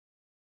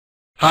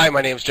Hi,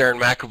 my name is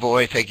Darren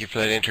McAvoy. Thank you for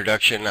that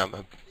introduction.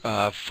 I'm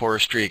a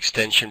Forestry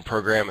Extension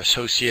Program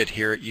Associate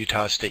here at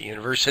Utah State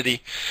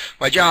University.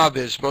 My job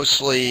is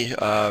mostly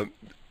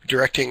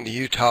directing the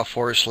Utah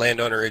Forest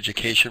Landowner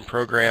Education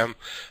Program.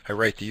 I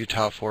write the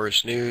Utah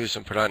Forest News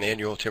and put on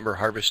annual timber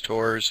harvest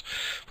tours.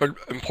 But an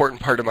important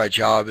part of my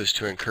job is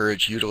to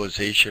encourage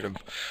utilization of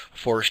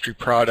forestry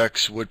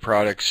products, wood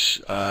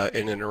products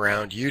in and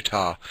around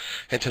Utah.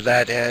 And to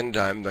that end,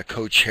 I'm the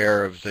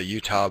co-chair of the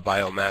Utah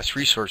Biomass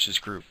Resources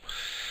Group.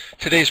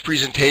 Today's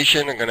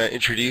presentation, I'm going to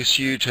introduce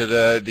you to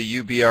the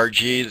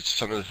UBRG. That's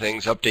some of the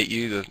things, update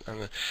you,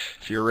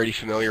 if you're already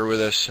familiar with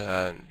us,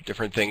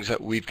 different things that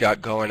we've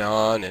got going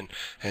on,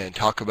 and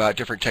talk about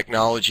different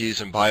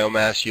technologies and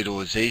biomass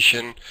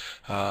utilization,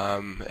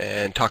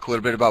 and talk a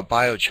little bit about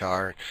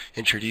biochar,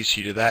 introduce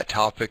you to that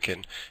topic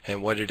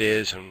and what it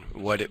is and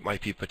what it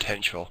might be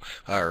potential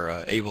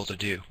or able to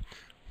do.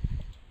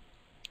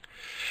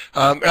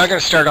 I'm going to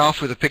start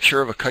off with a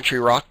picture of a country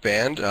rock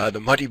band,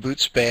 the Muddy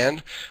Boots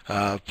Band,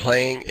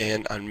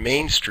 playing on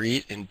Main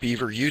Street in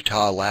Beaver,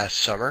 Utah last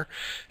summer.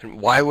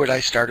 And why would I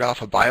start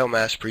off a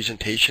biomass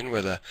presentation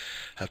with a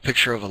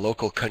picture of a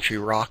local country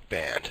rock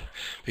band?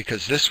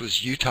 Because this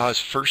was Utah's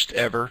first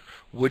ever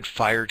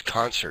wood-fired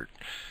concert.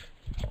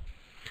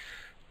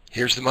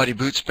 Here's the Muddy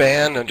Boots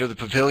Band under the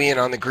pavilion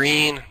on the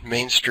green,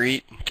 Main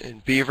Street in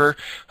Beaver.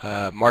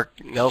 Mark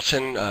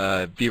Nelson,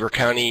 Beaver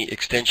County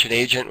Extension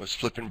agent, was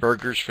flipping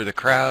burgers for the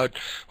crowd.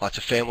 Lots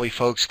of family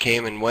folks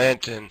came and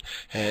went, and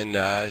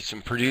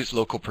some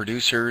local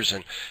producers,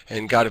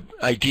 and got an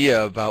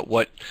idea about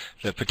what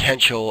the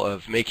potential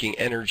of making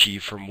energy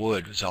from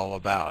wood was all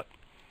about.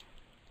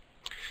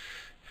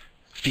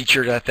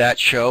 Featured at that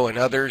show and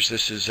others,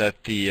 this is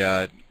at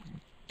the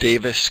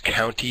Davis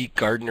County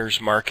Gardeners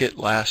Market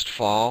last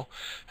fall.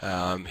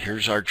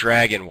 Here's our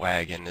Dragon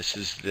Wagon. This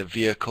is the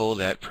vehicle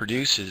that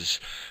produces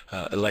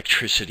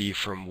electricity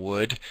from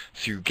wood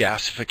through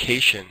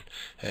gasification.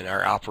 And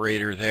our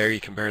operator there, you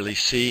can barely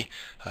see,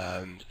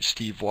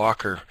 Steve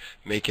Walker,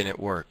 making it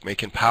work,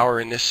 making power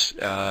in this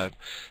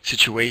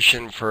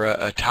situation for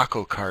a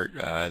taco cart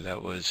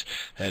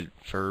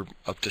for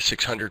up to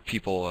 600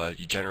 people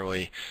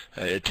generally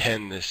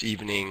attend this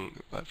evening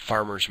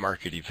farmers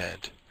market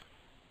event.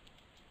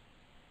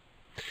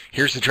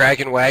 Here's the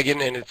Dragon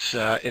Wagon in its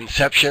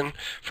inception.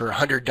 For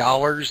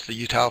 $100, the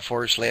Utah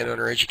Forest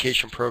Landowner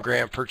Education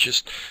Program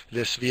purchased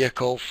this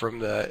vehicle from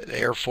the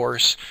Air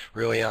Force,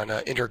 really on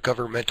an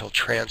intergovernmental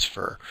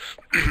transfer.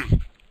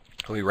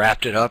 We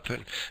wrapped it up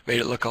and made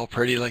it look all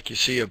pretty like you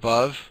see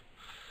above.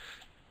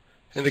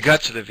 In the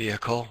guts of the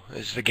vehicle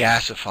is the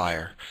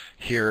gasifier.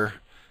 Here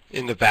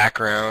in the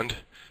background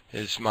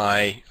is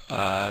my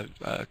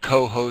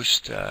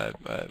co-host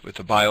with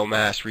the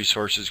Biomass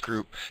Resources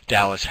Group,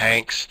 Dallas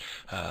Hanks,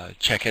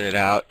 checking it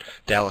out.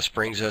 Dallas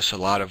brings us a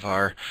lot of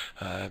our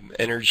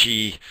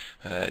energy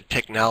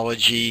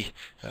technology,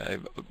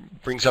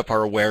 brings up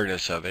our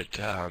awareness of it,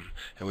 and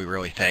we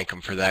really thank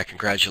him for that.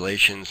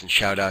 Congratulations and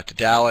shout out to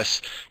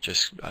Dallas.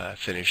 Just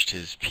finished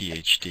his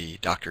PhD,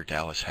 Dr.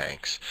 Dallas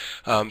Hanks.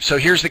 So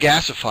here's the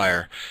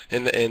gasifier.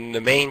 In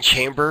the main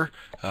chamber,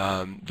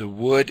 the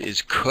wood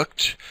is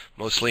cooked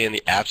mostly in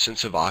the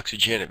absence of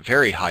oxygen at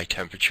very high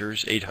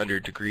temperatures,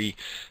 800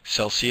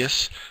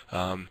 °C.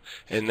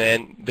 And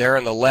then there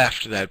on the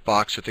left, that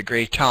box with the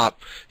gray top,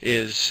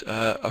 is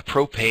a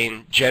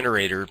propane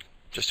generator,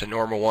 just a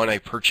normal one I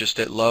purchased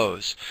at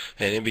Lowe's.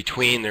 And in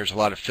between there's a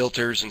lot of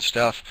filters and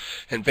stuff,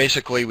 and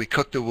basically we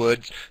cook the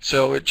wood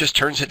so it just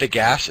turns into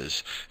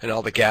gases, and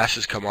all the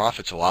gases come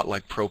off. It's a lot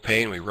like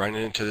propane. We run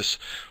it into this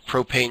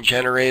propane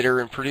generator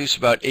and produce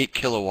about 8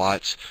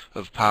 kilowatts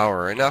of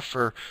power, enough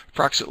for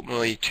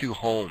approximately 2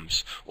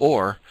 homes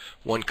or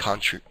one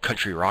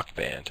country rock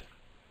band.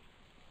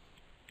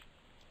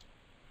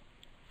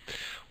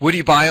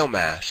 Woody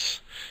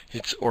biomass.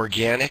 It's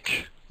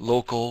organic,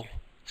 local,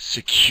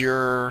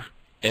 secure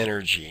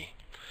energy.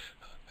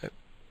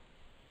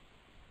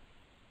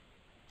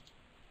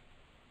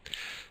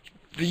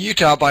 The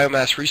Utah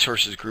Biomass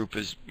Resources Group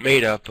is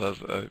made up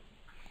of a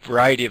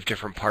variety of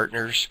different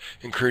partners,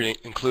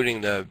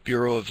 including the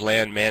Bureau of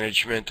Land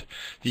Management,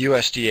 the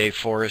USDA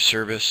Forest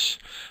Service,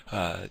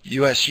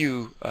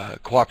 USU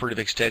Cooperative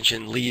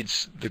Extension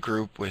leads the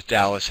group with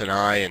Dallas and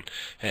I,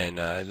 and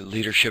the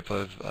leadership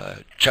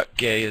of Chuck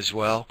Gay as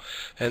well.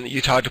 And the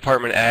Utah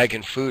Department of Ag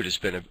and Food has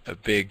been a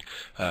big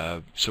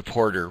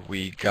supporter.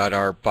 We got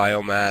our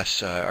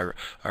biomass, our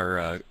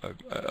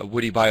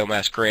woody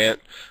biomass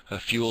grant,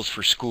 Fuels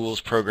for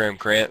Schools program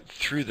grant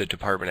through the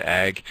Department of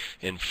Ag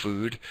and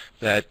Food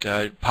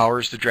that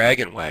powers the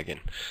Dragon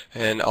Wagon.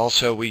 And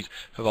also we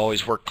have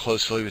always worked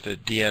closely with the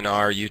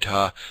DNR,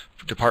 Utah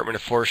Department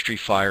of Forestry,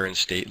 Fire, and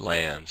State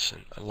Lands,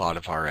 and a lot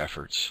of our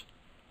efforts.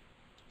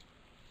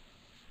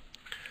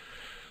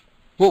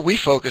 What we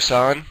focus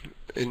on,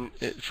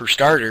 for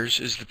starters,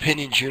 is the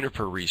pinyon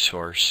juniper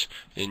resource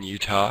in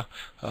Utah.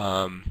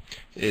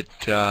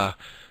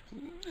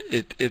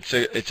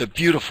 It's a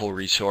beautiful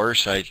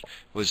resource. I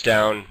was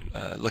down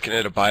looking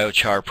at a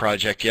biochar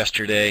project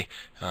yesterday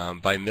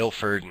by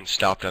Milford and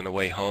stopped on the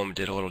way home.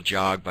 Did a little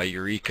jog by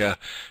Eureka,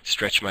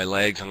 stretched my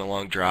legs on the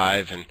long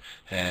drive,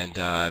 and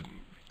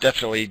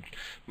definitely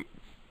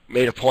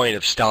made a point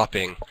of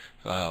stopping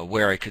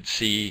where I could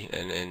see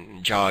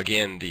and jog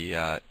in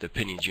the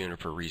pinyon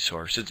juniper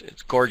resource.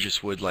 It's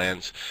gorgeous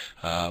woodlands.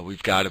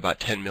 We've got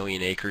about 10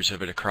 million acres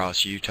of it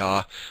across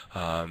Utah,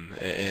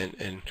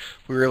 and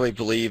we really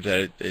believe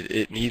that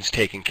it needs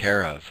taken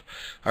care of.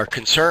 Our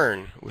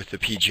concern with the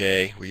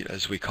PJ,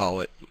 as we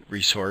call it,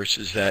 resource,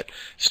 is that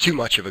it's too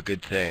much of a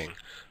good thing.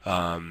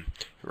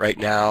 Right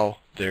now,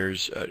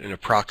 there's an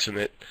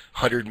approximate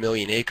 100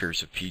 million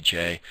acres of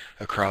PJ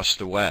across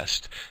the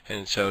West,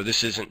 and so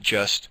this isn't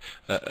just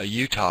a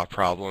Utah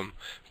problem,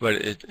 but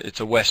it's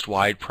a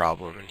West-wide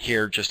problem. And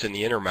here, just in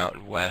the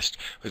Intermountain West,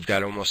 we've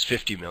got almost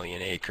 50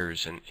 million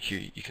acres, and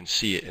here you can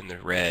see it in the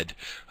red.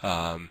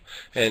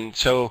 And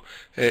so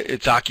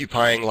it's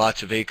occupying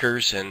lots of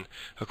acres, and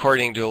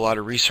according to a lot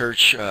of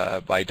research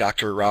by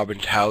Dr. Robin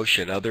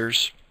Tausch and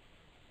others,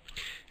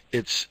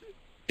 it's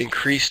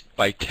increased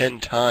by 10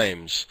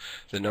 times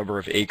the number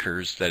of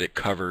acres that it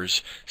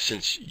covers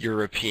since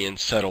European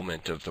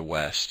settlement of the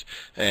West.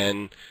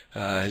 And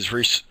his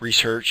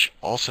research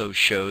also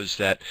shows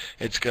that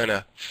it's going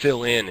to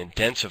fill in and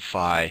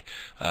densify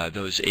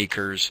those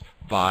acres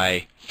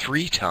by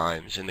 3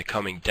 times in the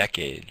coming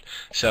decade.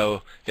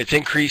 So it's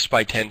increased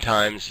by 10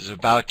 times, is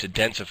about to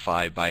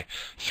densify by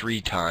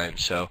 3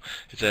 times. So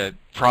it's a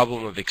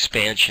problem of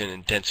expansion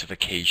and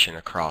densification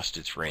across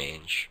its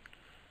range.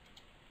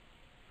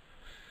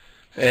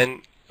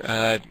 And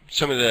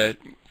some of the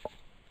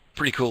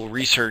pretty cool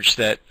research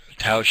that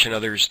Tausch and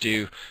others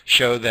do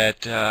show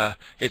that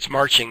it's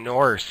marching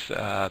north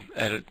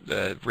at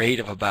the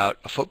rate of about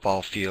a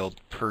football field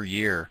per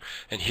year.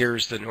 And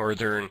here's the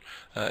northern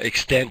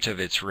extent of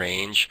its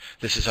range.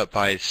 This is up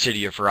by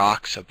City of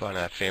Rocks, up on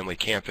a family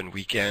camping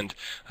weekend.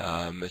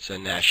 It's a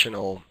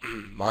national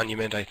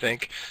monument, I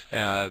think.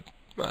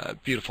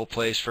 Beautiful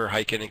place for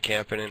hiking and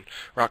camping and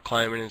rock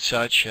climbing and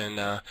such,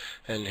 and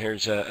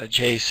here's a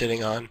jay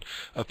sitting on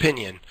a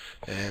pinyon,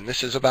 and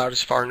this is about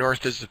as far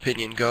north as the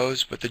pinyon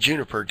goes, but the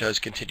juniper does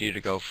continue to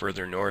go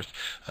further north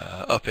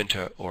up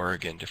into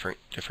Oregon,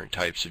 different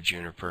types of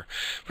juniper.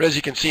 But as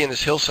you can see in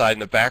this hillside in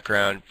the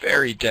background,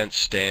 very dense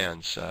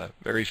stands,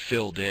 very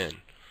filled in,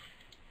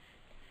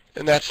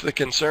 and that's the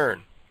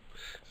concern.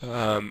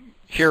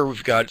 Here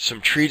we've got some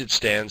treated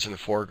stands in the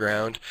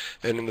foreground,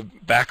 and in the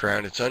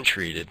background it's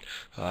untreated.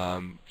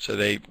 So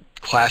they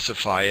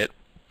classify it.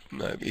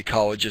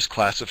 Ecologists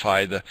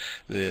classify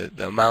the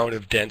amount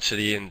of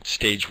density in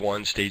stage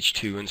 1, stage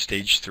 2, and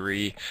stage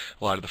 3.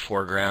 A lot of the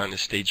foreground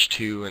is stage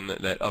 2, and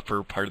that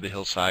upper part of the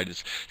hillside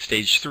is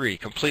stage 3,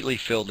 completely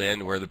filled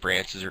in where the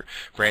branches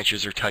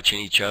are touching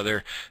each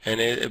other,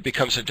 and it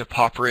becomes a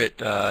depauperate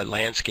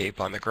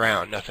landscape on the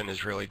ground. Nothing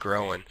is really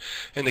growing.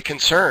 And the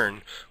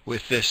concern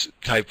with this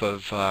type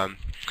of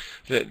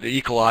the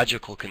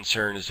ecological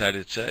concern is that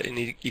it's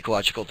an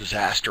ecological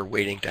disaster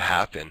waiting to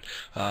happen.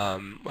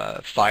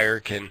 Fire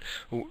can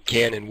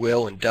and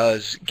will and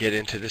does get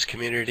into this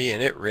community,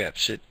 and it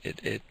rips.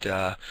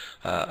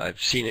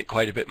 I've seen it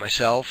quite a bit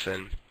myself,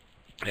 and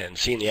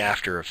seen the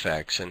after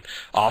effects, and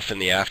often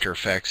the after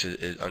effects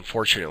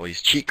unfortunately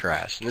is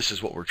cheatgrass, and this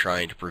is what we're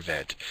trying to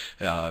prevent,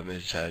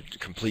 is a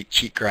complete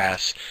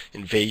cheatgrass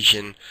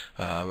invasion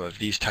of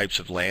these types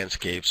of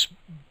landscapes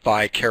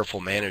by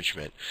careful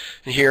management.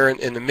 And here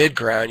in the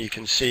mid-ground you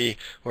can see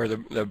where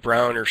the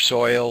browner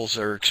soils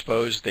are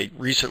exposed. They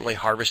recently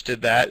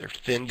harvested that or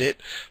thinned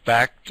it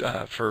back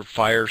for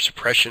fire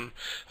suppression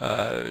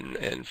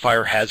and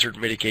fire hazard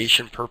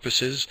mitigation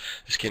purposes.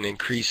 This can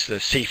increase the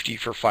safety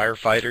for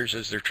firefighters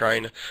as they're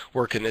trying to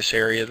work in this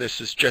area.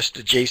 This is just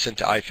adjacent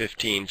to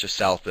I-15, just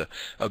south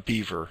of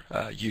Beaver,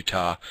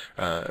 Utah,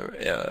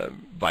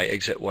 by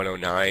exit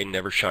 109,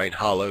 Nevershine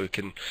Hollow.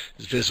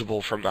 Is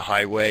visible from the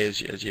highway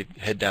as you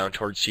head down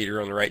towards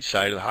Cedar on the right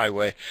side of the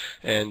highway.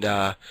 And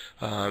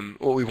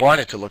what we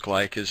want it to look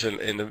like is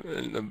in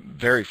the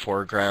very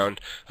foreground,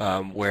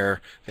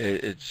 where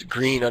it's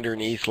green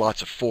underneath,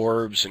 lots of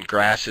forbs and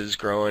grasses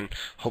growing,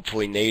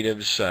 hopefully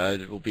natives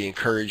will be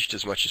encouraged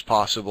as much as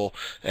possible,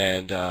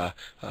 and a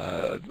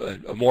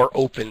more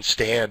open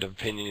stand of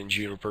pinyon and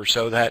juniper,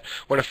 so that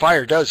when a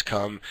fire does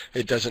come,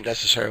 it doesn't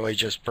necessarily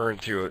just burn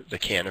through the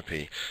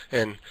canopy.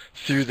 And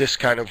through this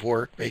kind of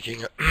work,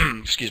 making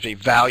excuse me,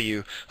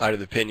 value out of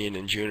the pinyon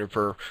and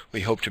juniper,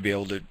 we hope to be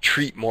able to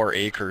treat more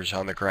acres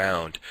on the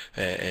ground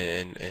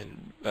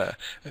and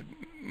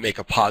make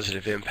a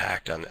positive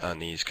impact on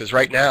these, because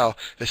right now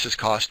this is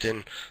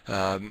costing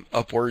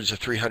upwards of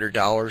 $300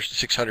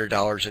 to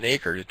 $600 an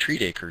acre to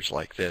treat acres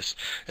like this,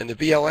 and the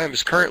BLM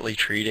is currently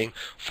treating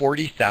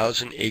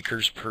 40,000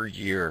 acres per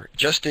year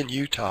just in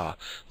Utah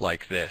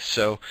like this.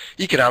 So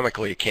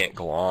economically it can't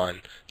go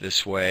on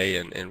this way,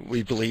 and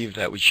we believe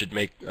that we should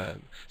make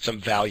some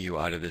value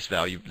out of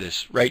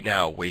this right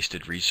now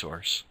wasted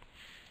resource.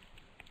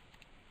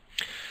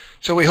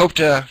 So we hope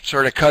to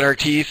sort of cut our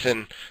teeth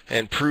and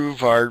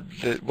prove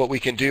what we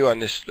can do on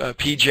this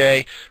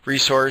PJ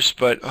resource,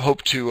 but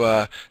hope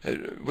to,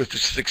 with the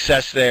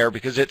success there,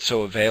 because it's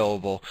so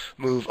available,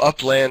 move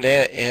upland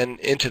and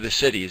into the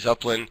cities,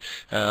 upland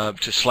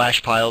to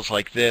slash piles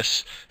like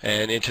this,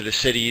 and into the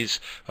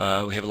cities.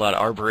 We have a lot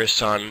of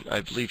arborists on,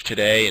 I believe,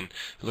 today, and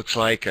it looks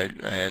like,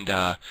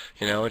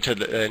 you know,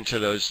 into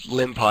those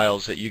limb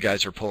piles that you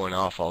guys are pulling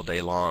off all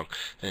day long.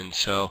 And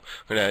so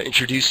I'm going to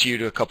introduce you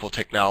to a couple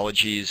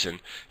technologies and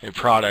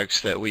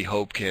products that we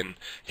hope can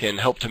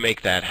help to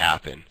make that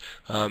happen.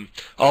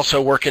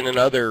 Also working in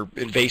other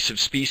invasive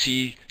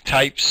species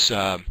types,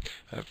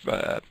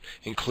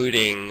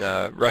 including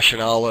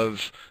Russian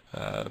olive,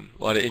 a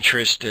lot of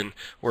interest in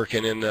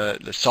working in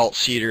the salt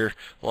cedar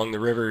along the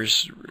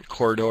rivers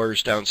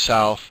corridors down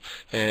south,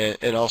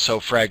 and also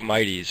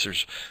Phragmites.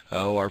 There's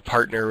our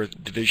partner with the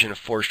Division of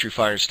Forestry,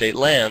 Fire and State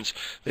Lands.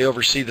 They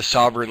oversee the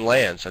sovereign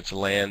lands. That's the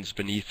lands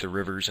beneath the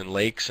rivers and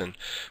lakes, and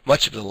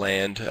much of the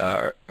land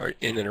are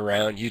in and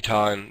around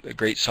Utah and the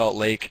Great Salt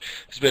Lake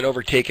has been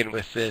overtaken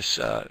with this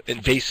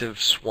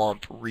invasive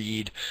swamp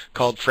reed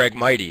called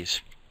Phragmites.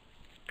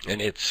 And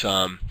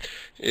Phragmites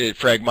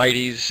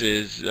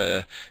is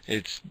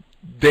it's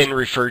been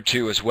referred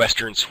to as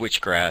western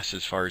switchgrass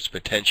as far as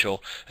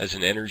potential as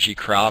an energy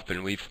crop,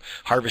 and we've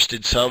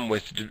harvested some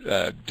with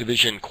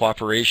division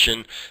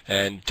cooperation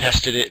and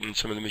tested it in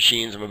some of the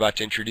machines I'm about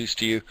to introduce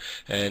to you,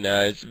 and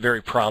it's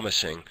very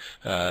promising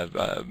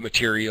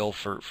material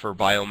for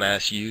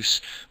biomass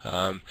use,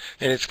 and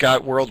it's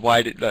got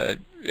worldwide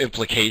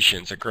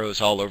implications. It grows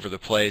all over the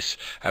place.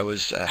 I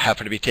was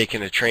happened to be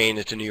taking a train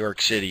into New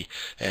York City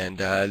and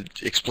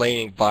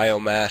explaining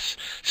biomass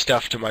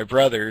stuff to my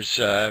brothers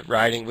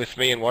riding with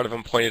me, and one of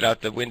them pointed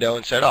out the window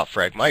and said, "Oh,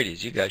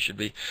 Phragmites, you guys should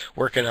be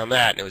working on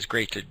that." And it was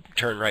great to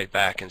turn right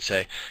back and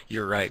say,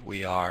 "You're right,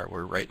 we are.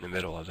 We're right in the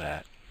middle of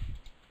that."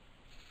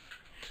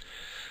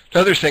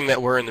 Another thing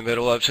that we're in the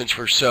middle of, since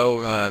we're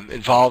so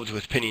involved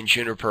with pinyon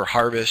juniper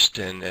harvest,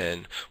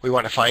 and we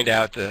want to find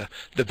out the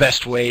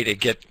best way to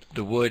get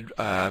the wood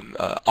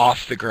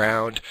off the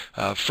ground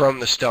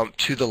from the stump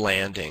to the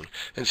landing.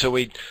 And so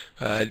we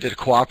did a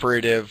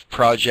cooperative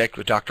project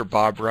with Dr.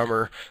 Bob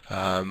Rummer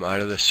out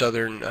of the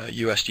Southern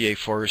USDA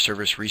Forest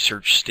Service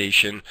Research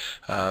Station.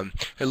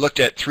 It looked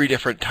at 3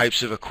 different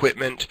types of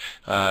equipment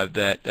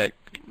that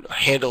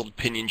handled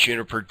pinyon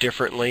juniper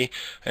differently,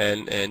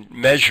 and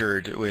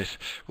measured with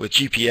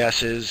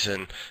GPSs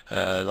and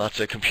lots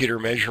of computer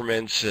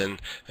measurements,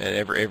 and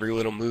every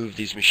little move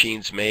these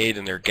machines made,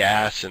 and their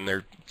gas and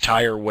their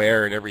tire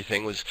wear and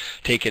everything was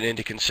taken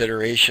into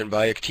consideration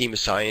by a team of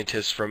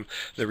scientists from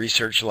the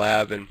research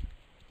lab,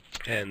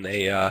 and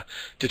they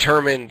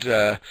determined,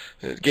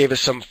 gave us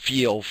some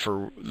feel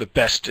for the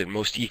best and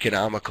most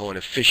economical and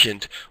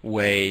efficient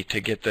way to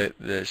get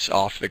this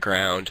off the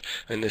ground.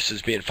 And this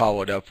is being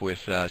followed up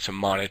with some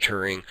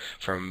monitoring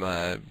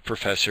from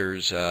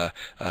professors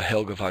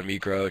Helge von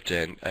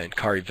Migroth and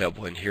Kari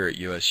Veblen here at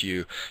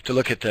USU to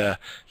look at the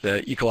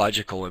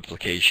ecological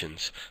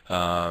implications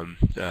of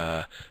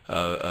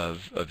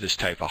this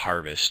type of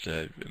harvest,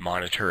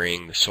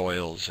 monitoring the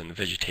soils and the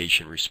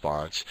vegetation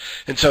response.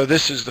 And so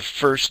this is the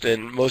first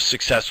and most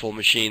successful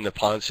machine, the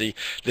Ponzi.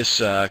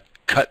 This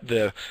cut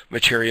the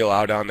material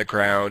out on the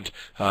ground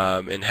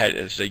and had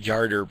as a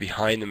yarder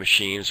behind the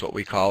machine is what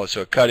we call it.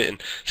 So it cut it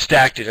and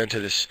stacked it into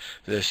this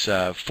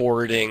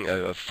forwarding,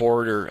 a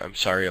forwarder,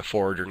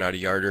 not a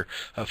yarder,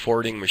 a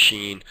forwarding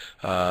machine,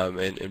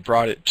 and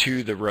brought it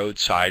to the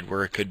roadside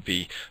where it could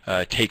be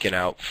taken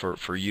out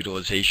for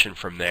utilization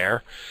from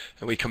there.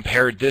 And we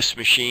compared this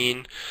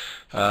machine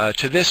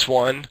to this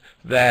one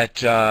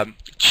that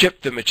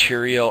chipped the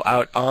material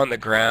out on the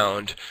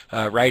ground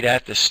right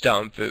at the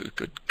stump. It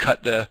could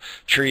cut the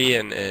tree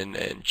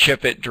and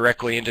chip it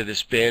directly into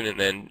this bin, and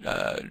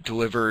then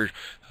deliver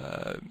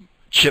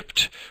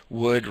chipped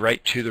wood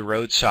right to the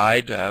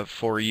roadside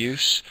for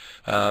use.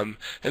 And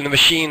the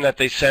machine that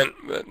they sent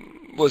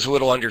was a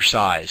little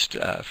undersized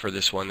for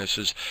this one. This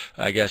is,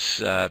 I guess,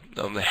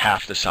 only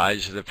half the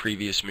size of the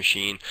previous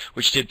machine,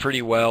 which did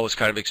pretty well. Was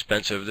kind of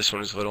expensive. This one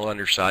was a little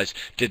undersized.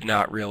 Did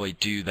not really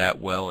do that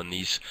well in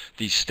these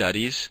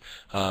studies.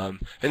 And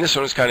this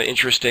one was kind of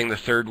interesting. The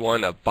third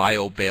one, a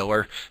bio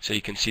baler. So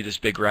you can see this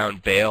big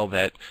round bale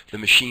that the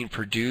machine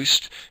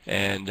produced,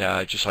 and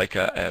just like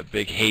a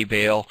big hay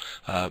bale,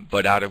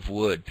 but out of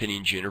wood,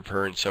 pinyon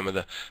juniper, and some of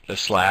the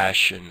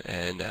slash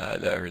and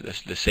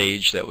the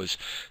sage that was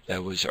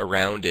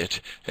around it.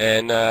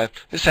 And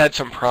this had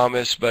some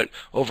promise, but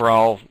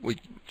overall we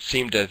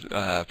seem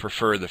to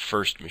prefer the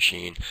first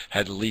machine.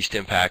 Had the least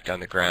impact on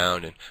the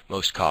ground and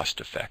most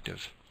cost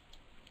effective.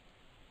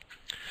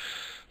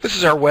 This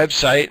is our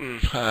website,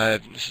 and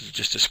this is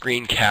just a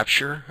screen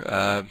capture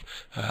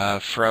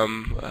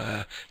from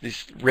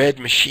this red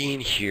machine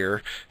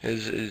here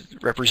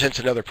represents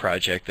another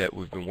project that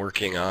we've been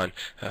working on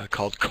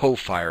called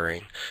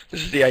co-firing.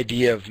 This is the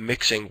idea of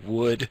mixing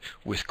wood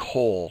with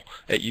coal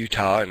at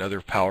Utah and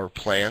other power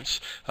plants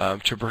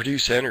to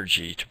produce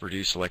energy, to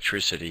produce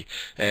electricity.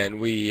 And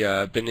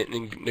we've been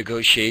in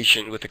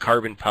negotiation with the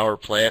carbon power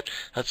plant.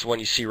 That's the one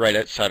you see right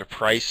outside of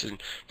Price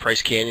and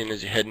Price Canyon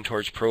as you're heading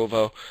towards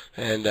Provo.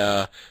 And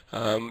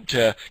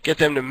to get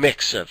them to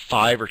mix a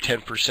 5 or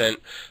 10%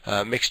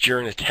 mixture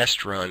in a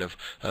test run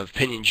of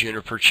pinyon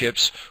juniper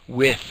chips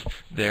with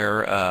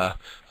their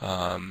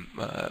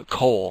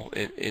coal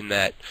in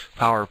that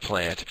power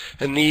plant.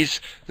 And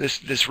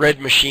this red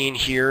machine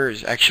here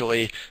is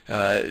actually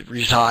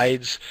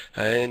resides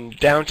in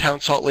downtown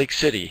Salt Lake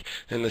City,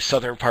 in the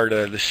southern part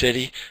of the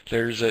city.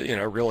 There's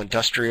a real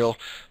industrial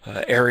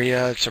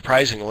area.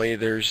 Surprisingly,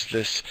 there's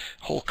this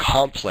whole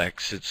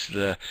complex. It's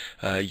the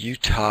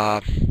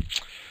Utah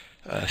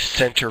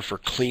Center for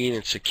Clean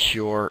and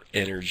Secure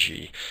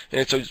Energy,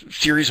 and it's a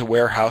series of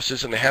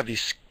warehouses, and they have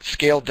these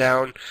scaled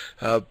down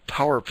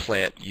power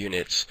plant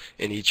units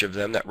in each of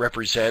them that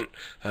represent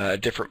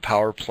different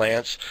power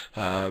plants,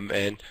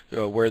 and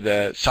where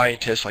the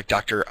scientists like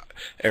Dr.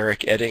 Eric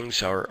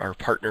Eddings, our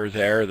partner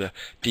there, the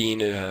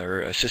dean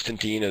or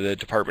assistant dean of the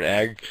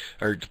Department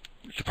of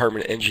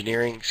Department of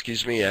Engineering,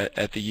 excuse me,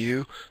 at the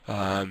U,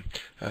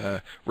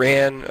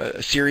 ran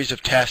a series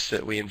of tests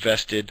that we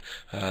invested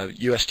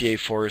USDA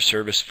Forest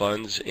Service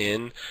funds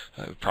in,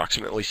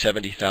 approximately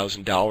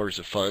 $70,000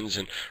 of funds,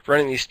 and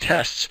running these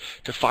tests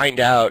to find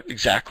out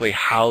exactly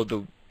how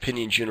the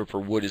pinyon juniper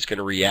wood is going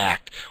to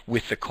react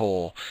with the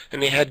coal,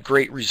 and they had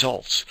great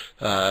results.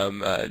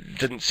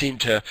 Didn't seem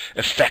to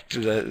affect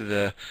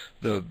the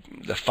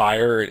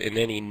fire in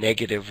any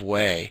negative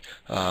way.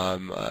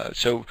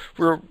 So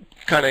we're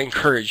kind of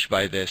encouraged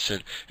by this,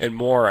 and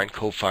more on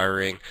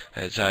co-firing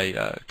as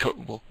I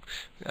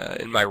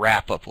in my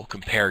wrap-up will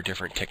compare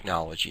different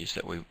technologies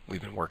that we've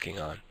been working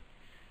on.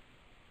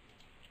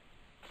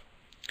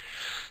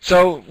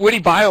 So woody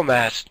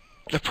biomass,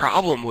 the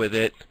problem with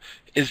it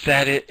is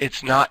that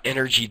it's not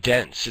energy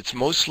dense. It's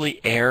mostly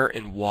air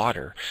and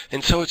water,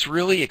 and so it's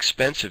really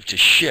expensive to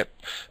ship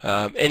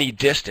any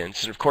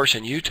distance. And of course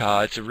in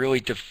Utah it's a really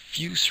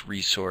diffuse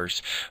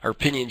resource. Our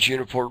pinyon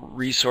juniper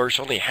resource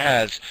only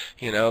has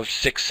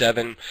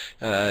 6-7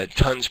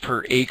 tons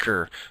per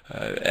acre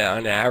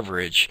on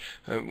average,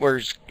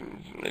 whereas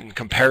in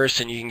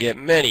comparison you can get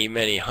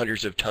many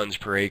hundreds of tons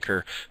per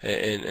acre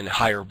in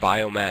higher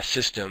biomass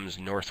systems,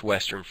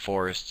 northwestern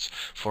forests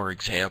for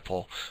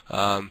example.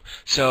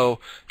 So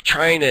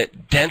trying to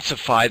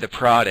densify the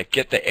product,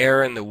 get the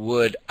air and the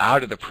wood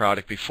out of the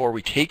product before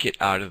we take it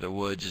out of the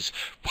woods, is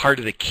part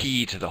of the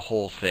key to the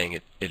whole thing,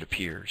 it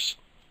appears.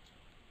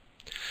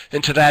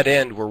 And to that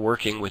end, we're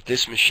working with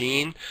this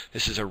machine.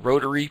 This is a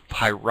rotary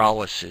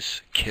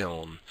pyrolysis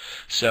kiln.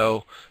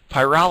 So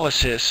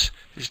pyrolysis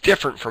is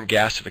different from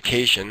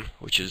gasification,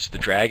 which is the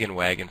Dragon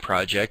Wagon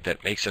project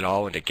that makes it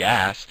all into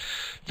gas.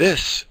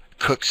 This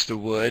cooks the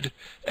wood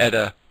at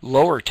a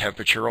lower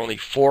temperature, only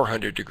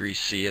 400 degrees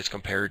C as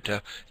compared to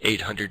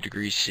 800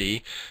 degrees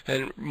C,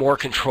 and more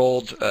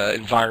controlled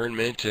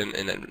environment and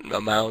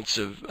amounts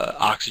of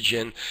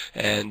oxygen.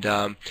 And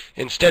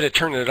instead of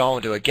turning it all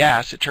into a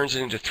gas, it turns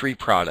it into 3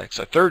 products.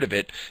 A third of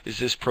it is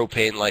this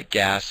propane-like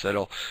gas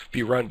that'll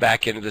be run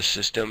back into the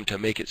system to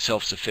make it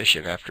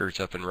self-sufficient after it's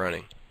up and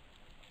running.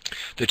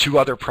 The 2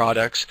 other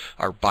products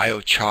are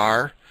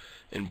biochar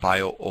and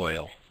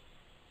bio-oil.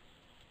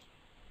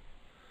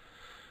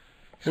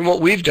 And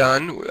what we've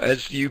done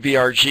as the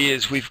UBRG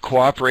is we've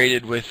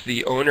cooperated with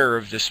the owner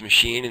of this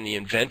machine and the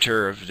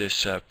inventor of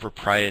this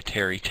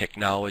proprietary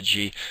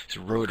technology, this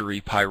rotary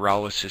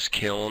pyrolysis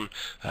kiln,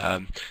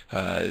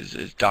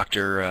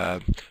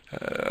 Dr.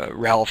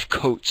 Ralph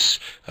Coates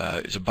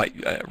is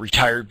a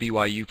retired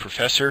BYU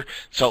professor.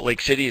 Salt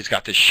Lake City has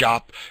got this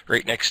shop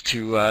right next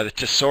to the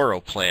Tesoro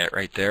plant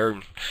right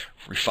there,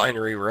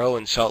 Refinery Row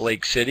in Salt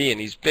Lake City,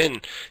 and he's been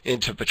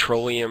into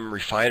petroleum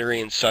refinery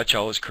and such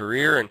all his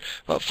career. And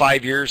about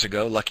 5 years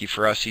ago, lucky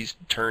for us, he's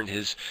turned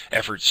his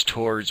efforts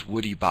towards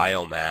woody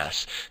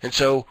biomass. And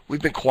so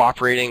we've been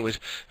cooperating with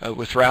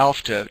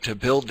Ralph to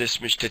build this,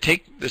 to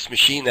take this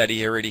machine that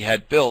he already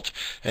had built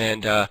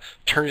and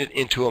turn it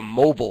into a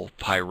mobile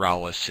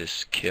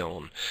pyrolysis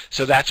kiln.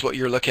 So that's what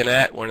you're looking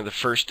at, one of the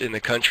first in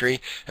the country,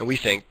 and we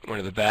think one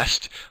of the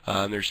best.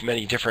 There's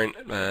many different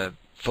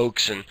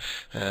folks and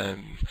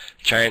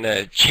trying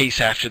to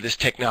chase after this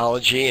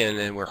technology,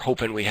 and we're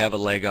hoping we have a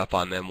leg up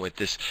on them with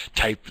this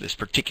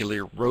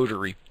particular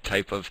rotary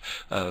type of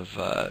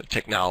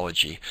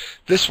technology.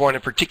 This one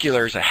in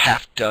particular is a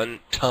half a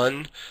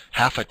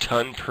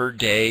ton per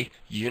day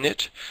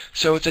unit,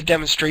 so it's a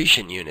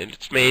demonstration unit.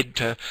 It's made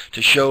to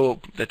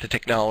show that the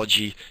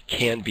technology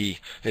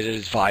that it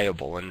is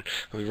viable, and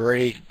we're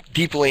already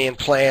deeply in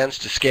plans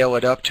to scale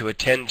it up to a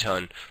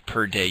 10-ton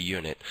per day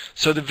unit.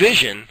 So the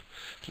vision,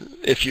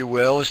 if you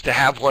will, is to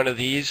have one of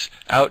these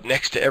out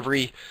next to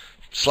every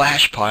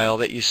slash pile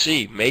that you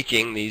see,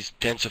 making these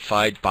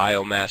densified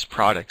biomass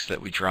products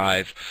that we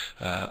drive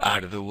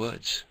out of the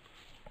woods.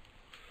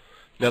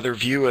 Another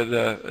view of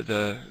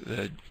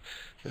the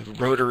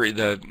rotary,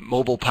 the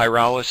mobile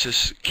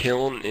pyrolysis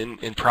kiln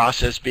in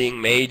process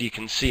being made. You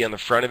can see on the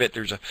front of it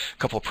there's a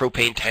couple of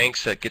propane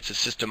tanks that gets the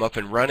system up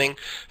and running,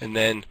 and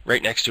then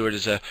right next to it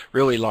is a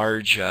really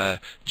large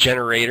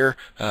generator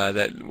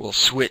that will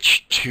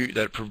switch to,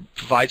 that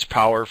provides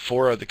power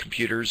for the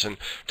computers and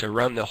to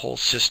run the whole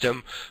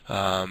system,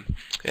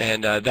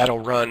 and that'll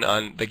run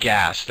on the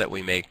gas that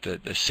we make, the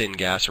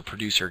syngas or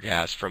producer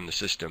gas from the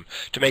system,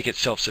 to make it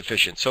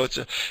self-sufficient. So it's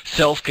a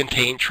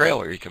self-contained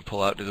trailer you can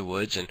pull out into the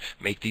woods and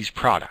make these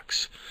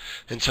products.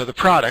 And so the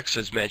products,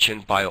 as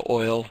mentioned,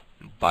 bio-oil,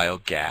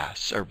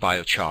 biogas, or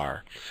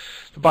biochar.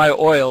 The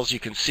bio-oils, you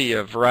can see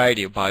a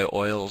variety of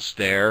bio-oils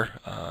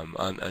there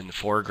in the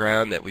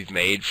foreground that we've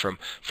made from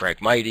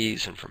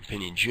Phragmites and from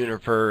pinyon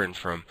juniper and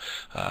from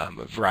a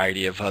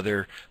variety of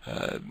other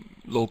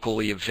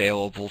locally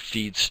available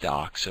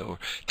feedstock. So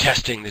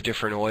testing the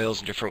different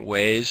oils in different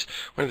ways.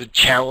 One of the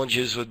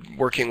challenges with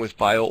working with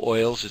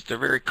bio-oils is they're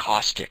very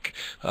caustic.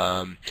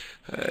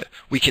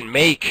 We can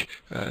make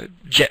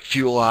jet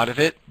fuel out of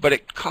it, but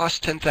it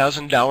costs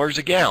 $10,000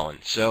 a gallon,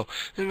 so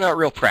they're not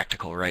real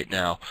practical right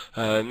now,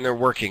 and they're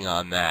working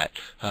on that.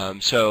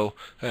 So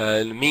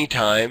in the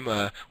meantime,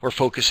 we're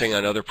focusing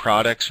on other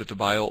products with the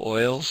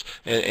bio-oils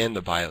and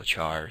the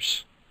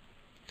biochars.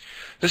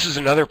 This is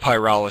another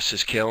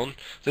pyrolysis kiln.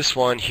 This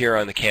one here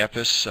on the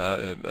campus,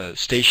 a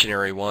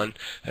stationary one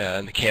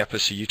on the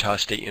campus of Utah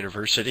State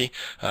University.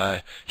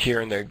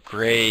 Here in the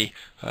gray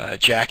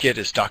jacket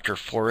is Dr.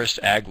 Forrest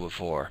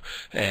Aguilar,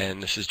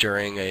 and this is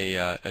during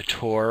a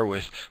tour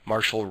with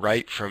Marshall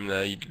Wright from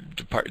the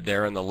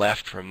there on the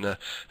left from the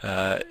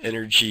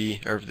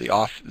energy, or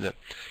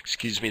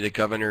the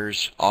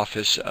governor's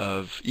office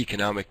of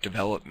economic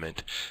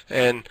development.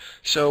 And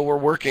so we're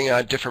working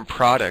on different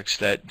products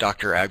that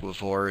Dr.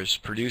 Aguilar is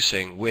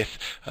producing with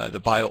the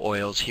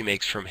bio-oils he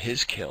makes from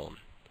his kiln.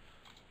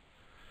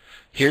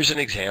 Here's an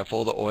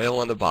example, the oil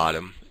on the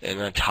bottom, and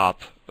on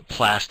top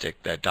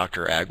plastic that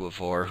Dr.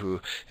 Aguilar,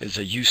 who is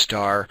a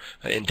U-Star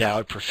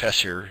endowed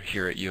professor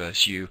here at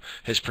USU,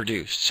 has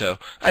produced. So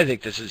I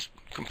think this is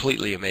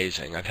completely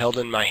amazing. I've held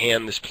in my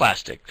hand this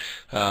plastic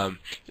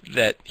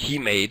that he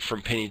made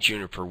from pinyon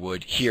juniper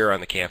wood here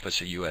on the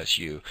campus of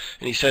USU,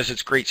 and he says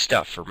it's great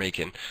stuff for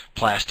making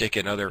plastic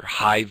and other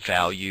high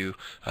value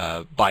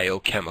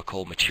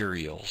biochemical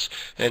materials.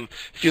 And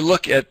if you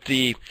look at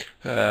the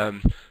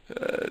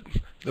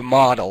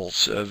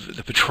models of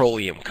the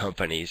petroleum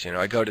companies.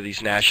 I go to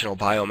these national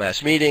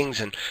biomass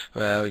meetings, and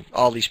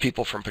all these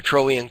people from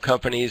petroleum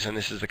companies, and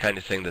this is the kind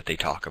of thing that they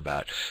talk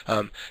about.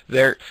 When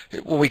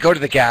we go to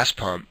the gas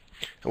pump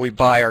and we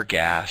buy our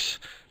gas,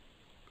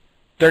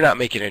 they're not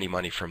making any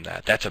money from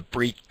that. That's a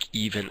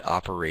break-even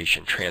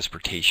operation.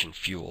 Transportation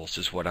fuels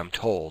is what I'm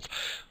told.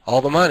 All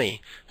the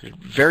money,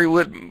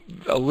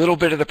 a little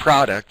bit of the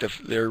product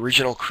of their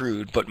original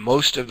crude, but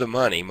most of the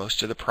money,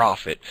 most of the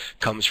profit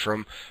comes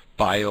from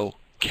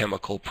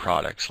biochemical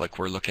products like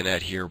we're looking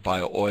at here,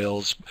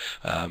 bio-oils,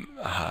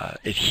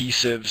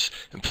 adhesives,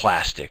 and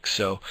plastics.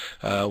 So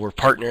we're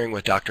partnering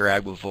with Dr.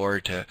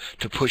 Aguilar to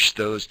push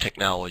those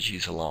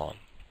technologies along.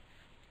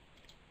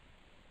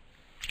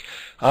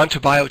 On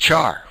to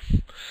biochar.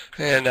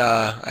 And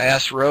I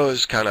asked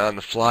Rose kind of on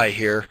the fly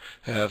here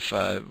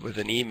with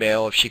an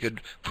email if she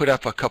could put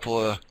up a couple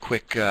of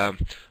quick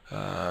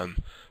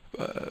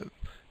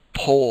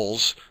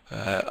polls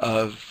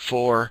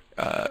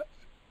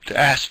to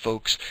ask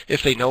folks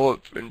if they know,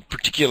 in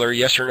particular,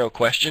 yes or no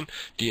question.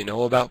 Do you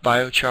know about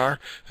biochar?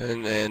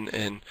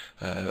 And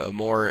a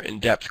more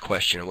in-depth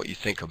question on what you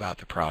think about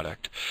the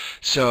product.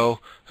 So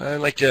I'd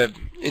like to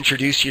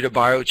introduce you to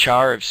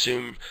biochar. I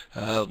assume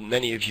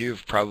many of you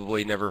have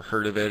probably never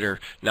heard of it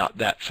or not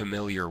that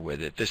familiar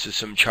with it. This is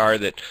some char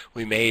that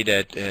we made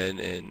out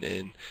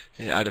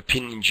of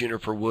pinyon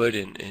juniper wood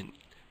in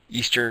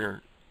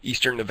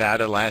Eastern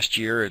Nevada last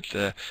year at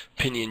the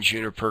Pinyon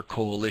Juniper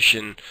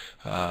Coalition,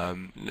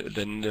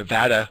 the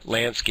Nevada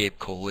Landscape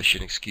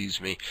Coalition,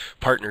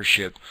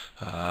 partnership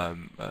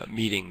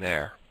meeting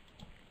there.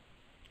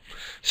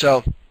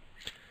 So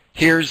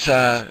here's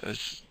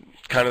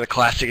kind of the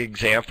classic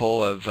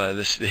example of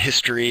the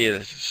history,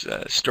 this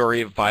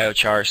story of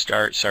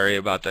biochar. Sorry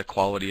about the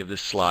quality of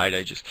this slide.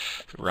 I just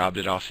robbed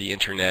it off the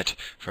internet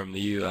from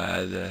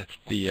the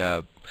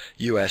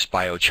U.S.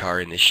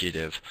 Biochar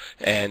Initiative,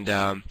 and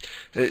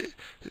the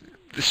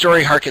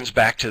story harkens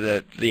back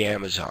to the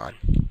Amazon.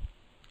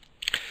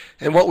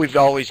 And what we've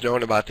always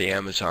known about the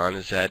Amazon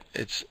is that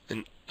it's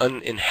an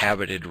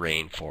uninhabited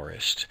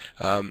rainforest.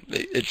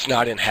 It's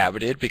not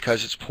inhabited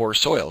because it's poor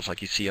soils,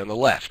 like you see on the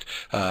left.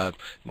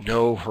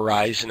 No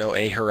horizon, no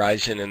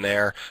horizon in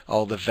there.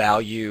 All the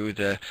value,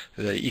 the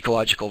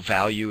ecological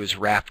value is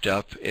wrapped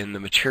up in the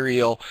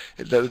material,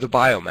 the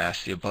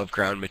biomass, the above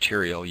ground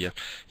material. You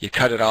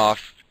cut it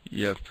off,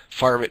 you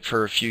farm it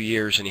for a few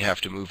years, and you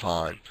have to move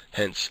on.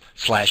 Hence,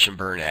 slash and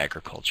burn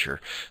agriculture.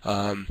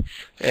 And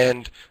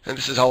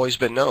this has always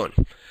been known.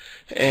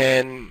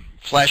 And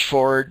flash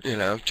forward,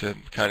 to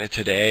kind of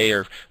today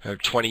or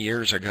 20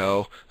 years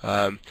ago,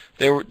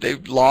 they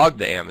logged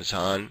the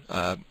Amazon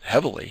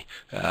heavily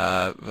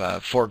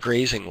for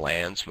grazing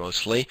lands,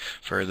 mostly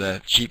for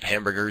the cheap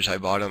hamburgers I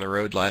bought on the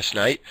road last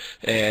night.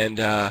 And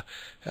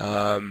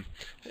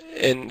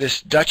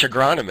this Dutch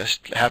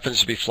agronomist happens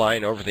to be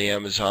flying over the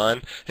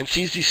Amazon and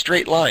sees these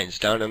straight lines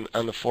down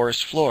on the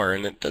forest floor,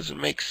 and it doesn't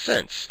make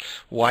sense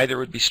why there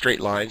would be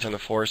straight lines on the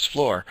forest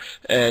floor.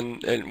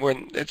 And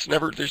when there's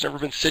never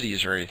been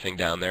cities or anything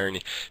down there, and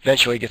he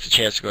eventually gets a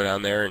chance to go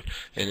down there and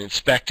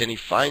inspect, and he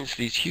finds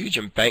these huge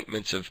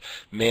embankments of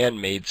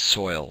man-made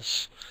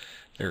soils.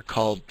 They're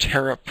called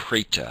terra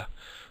preta,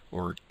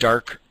 or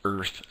dark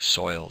earth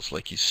soils,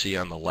 like you see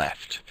on the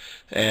left.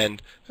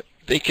 And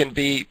they can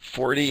be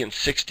 40 and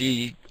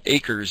 60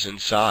 acres in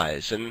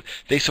size, and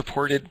they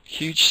supported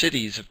huge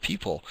cities of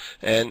people.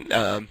 And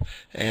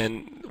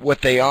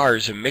what they are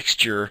is a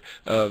mixture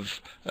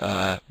of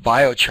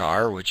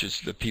biochar, which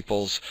is the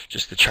people's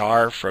just the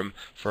char from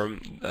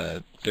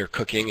their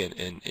cooking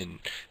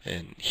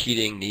and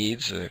heating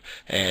needs,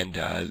 and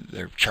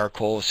their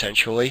charcoal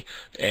essentially,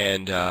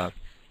 and the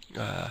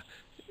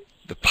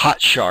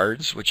pot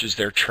shards, which is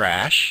their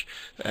trash,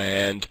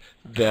 and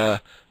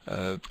the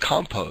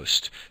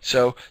compost.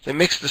 So they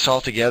mixed this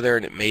all together,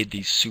 and it made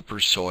these super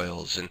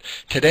soils. And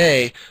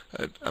today,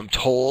 I'm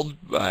told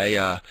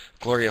by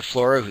Gloria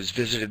Flora, who's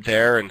visited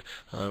there, and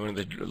one of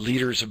the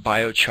leaders of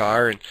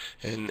biochar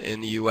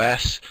in the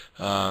U.S.,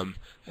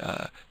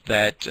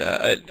 that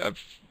a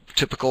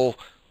typical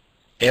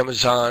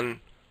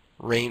Amazon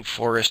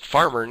rainforest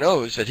farmer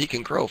knows that he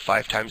can grow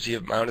 5 times the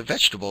amount of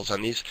vegetables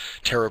on these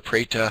terra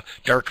preta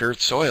dark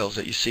earth soils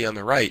that you see on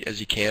the right as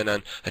he can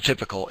on a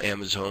typical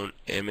Amazonian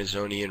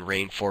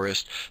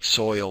rainforest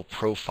soil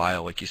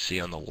profile like you see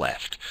on the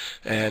left.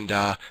 And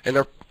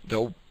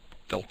they'll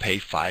pay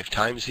 5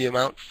 times the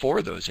amount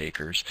for those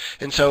acres.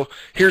 And so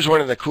here's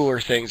one of the cooler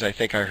things I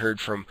think I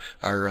heard from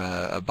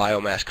our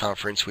biomass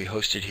conference we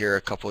hosted here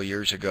a couple of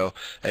years ago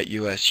at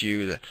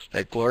USU,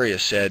 that Gloria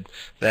said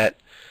that,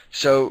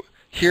 so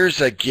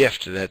here's a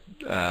gift that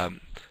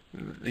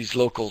these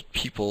local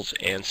people's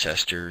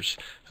ancestors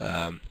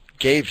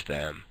gave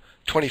them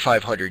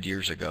 2,500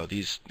 years ago,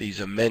 these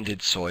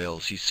amended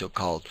soils, these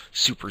so-called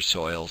super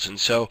soils. And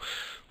so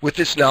with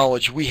this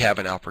knowledge, we have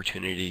an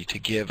opportunity to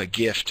give a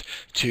gift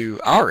to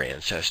our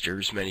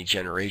ancestors many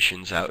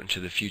generations out into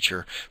the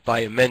future by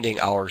amending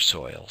our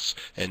soils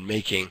and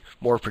making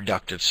more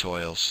productive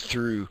soils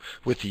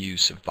with the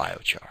use of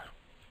biochar.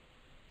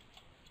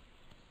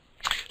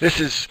 This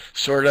is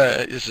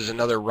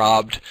another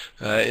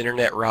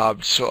internet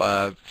robbed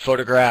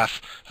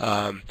photograph,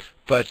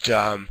 but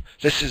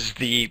this is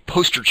the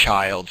poster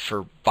child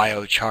for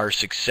biochar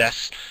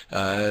success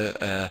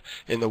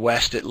in the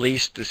West, at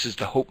least. This is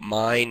the Hope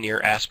Mine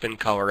near Aspen,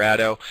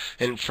 Colorado,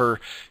 and for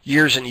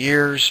years and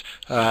years,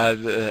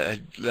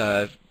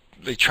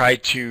 they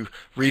tried to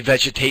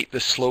revegetate the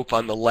slope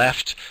on the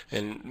left,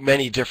 and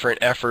many different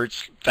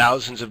efforts,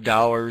 thousands of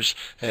dollars,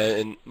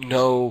 and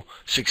no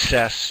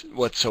success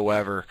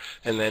whatsoever.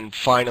 And then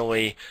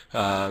finally,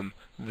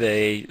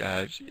 they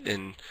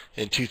in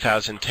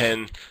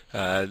 2010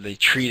 they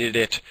treated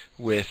it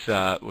with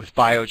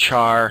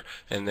biochar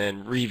and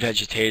then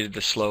revegetated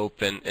the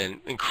slope, and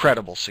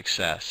incredible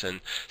success.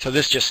 And so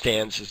this just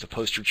stands as the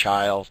poster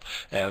child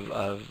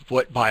of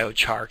what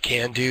biochar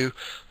can do.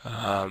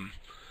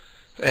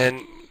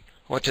 And I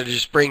wanted to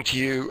just bring to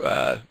you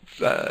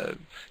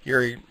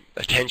your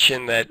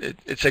attention that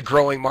it's a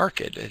growing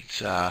market.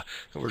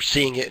 We're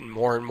seeing it in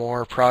more and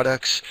more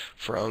products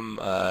from,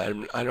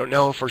 I don't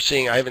know if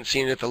I haven't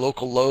seen it at the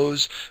local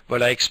Lowe's,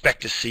 but I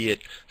expect to see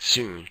it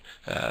soon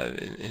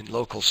in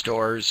local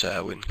stores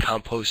in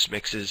compost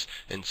mixes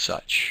and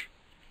such.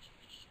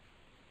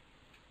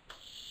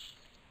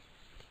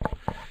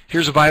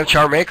 Here's a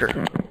biochar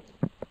maker.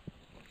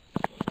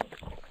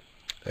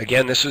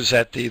 Again, this was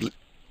at the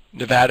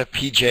Nevada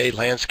PJ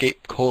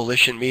Landscape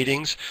Coalition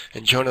meetings,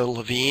 and Jonah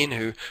Levine,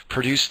 who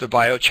produced the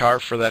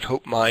biochar for that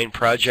Hope Mine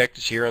project,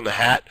 is here on the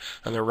hat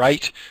on the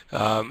right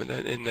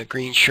in the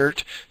green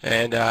shirt,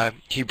 and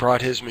he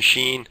brought his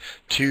machine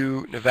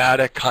to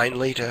Nevada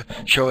kindly to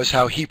show us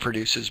how he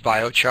produces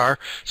biochar.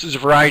 So there's a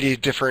variety of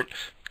different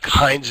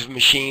kinds of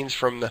machines,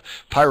 from the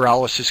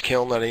pyrolysis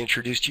kiln that I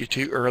introduced you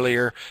to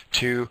earlier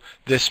to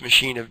this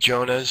machine of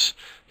Jonah's.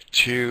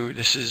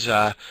 This is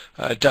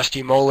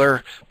Dusty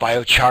Moeller,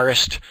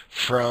 biocharist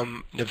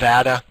from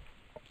Nevada.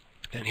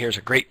 And here's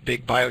a great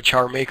big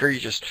biochar maker. You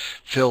just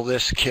fill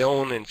this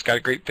kiln, and it's got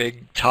a great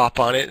big top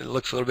on it. It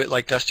looks a little bit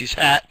like Dusty's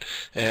hat.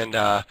 And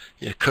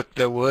you cook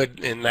the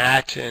wood in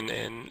that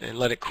and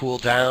let it cool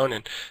down,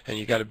 and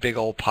you got a big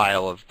old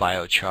pile of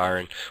biochar.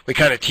 And we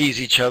kind of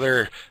tease each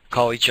other,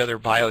 call each other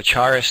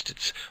biocharist.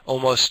 It's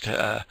almost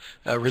a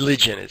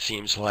religion, it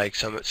seems like,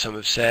 some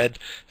have said.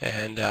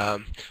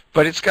 And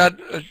but it's got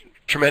a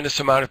tremendous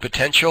amount of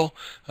potential.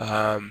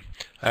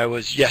 I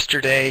was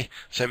yesterday,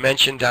 as I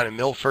mentioned, down in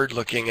Milford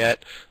looking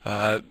at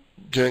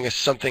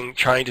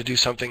trying to do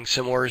something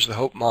similar as the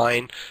Hope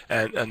Mine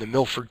and the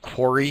Milford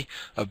Quarry,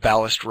 a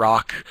ballast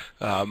rock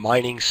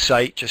mining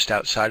site just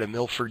outside of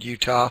Milford,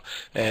 Utah,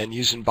 and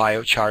using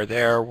biochar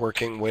there,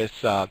 working with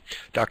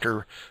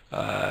Dr.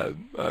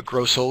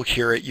 Grossel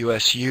here at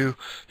USU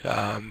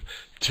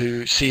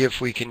to see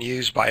if we can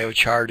use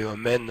biochar to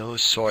amend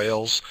those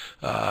soils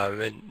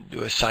and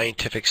do a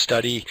scientific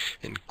study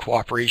in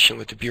cooperation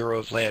with the Bureau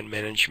of Land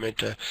Management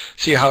to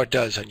see how it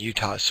does on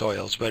Utah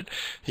soils. But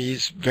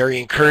he's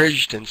very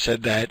encouraged and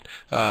said that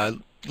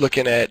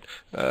looking at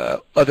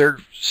other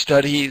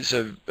studies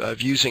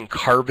of using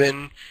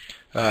carbon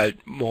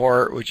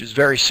more, which is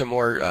very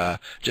similar,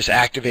 just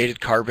activated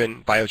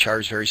carbon. Biochar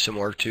is very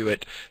similar to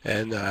it,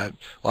 and a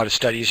lot of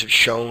studies have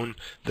shown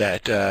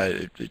that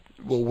it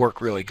will work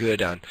really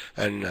good on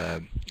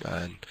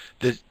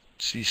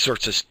these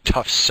sorts of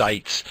tough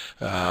sites,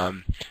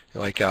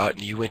 like out in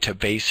the Uinta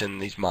Basin,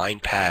 these mine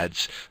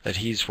pads that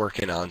he's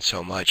working on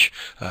so much.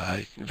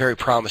 Very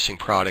promising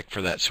product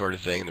for that sort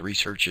of thing. The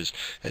research is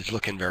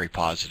looking very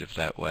positive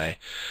that way.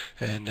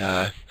 And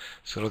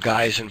this little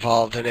guy is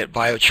involved in it.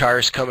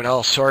 Biochars come in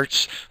all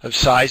sorts of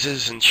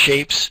sizes and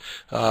shapes.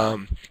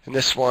 And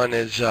this one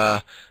is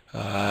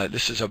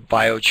this is a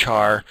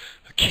biochar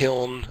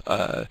kiln,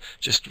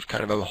 just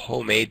kind of a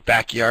homemade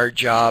backyard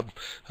job.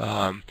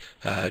 I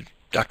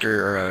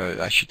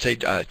should say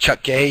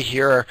Chuck Gay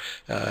here,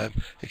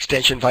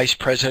 Extension Vice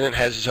President,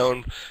 has his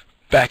own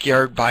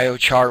backyard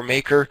biochar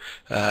maker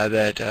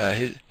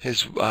that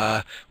his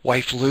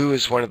wife Lou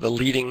is one of the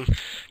leading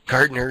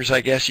gardeners,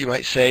 I guess you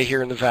might say,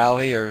 here in the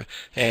valley,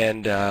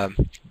 and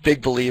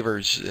big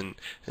believers, and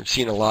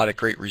seen a lot of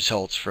great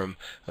results from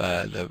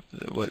their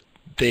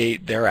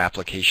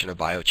application of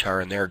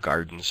biochar in their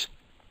gardens.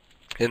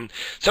 And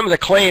some of the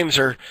claims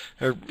are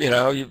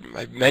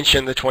I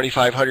mentioned the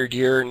 2,500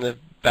 year and the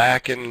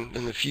back and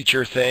the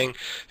future thing,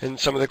 and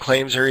some of the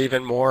claims are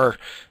even more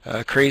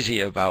crazy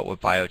about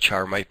what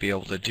biochar might be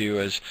able to do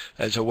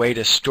as a way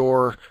to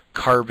store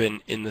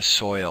carbon in the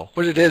soil.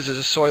 What it is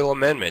a soil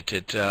amendment.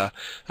 It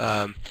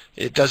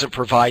doesn't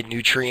provide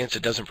nutrients,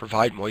 it doesn't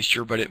provide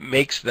moisture, but it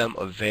makes them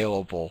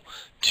available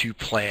to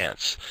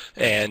plants,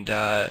 and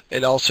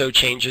it also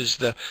changes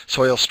the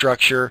soil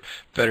structure,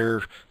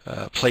 better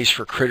place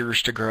for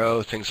critters to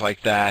grow, things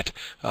like that.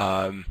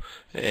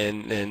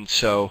 And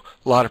so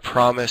a lot of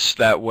promise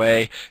that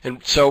way.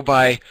 And so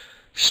by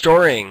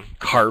storing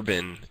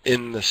carbon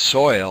in the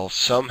soil,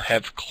 some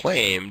have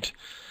claimed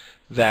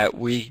that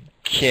we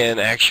can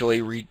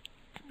actually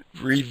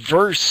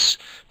reverse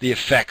the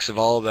effects of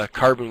all the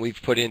carbon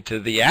we've put into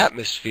the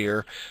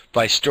atmosphere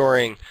by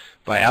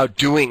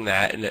outdoing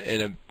that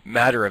in a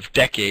matter of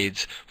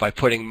decades, by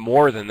putting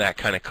more than that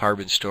kind of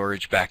carbon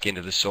storage back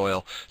into the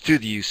soil through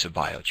the use of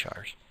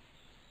biochars.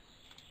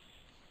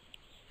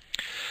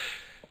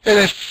 And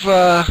if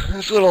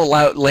it's a little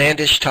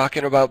outlandish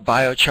talking about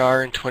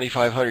biochar in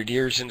 2,500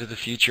 years into the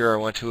future, I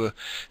want to,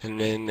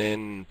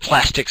 and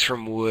plastics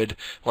from wood,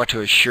 I want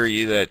to assure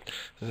you that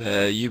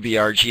the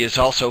UBRG is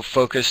also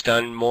focused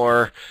on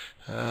more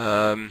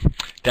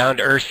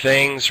down-to-earth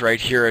things right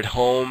here at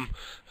home,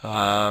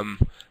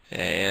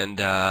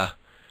 and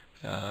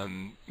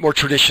more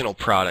traditional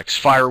products,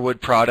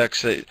 firewood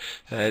products that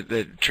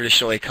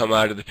traditionally come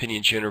out of the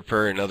pinyon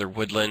juniper and other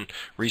woodland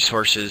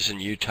resources in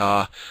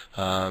Utah.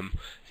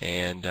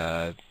 And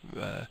I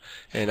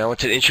want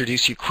to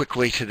introduce you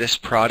quickly to this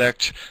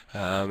product,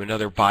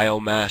 another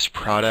biomass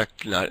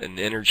product, not an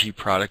energy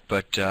product,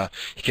 but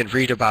you can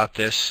read about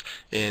this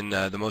in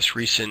the most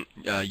recent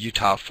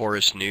Utah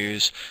Forest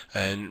News,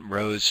 and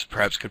Rose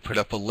perhaps could put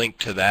up a link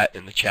to that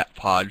in the chat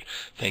pod.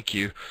 Thank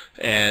you.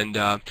 And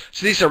so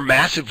these are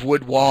massive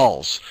wood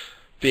walls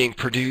being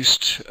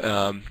produced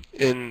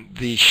in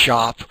the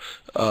shop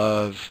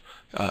of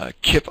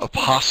Kip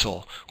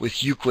Apostle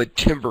with Euclid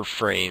timber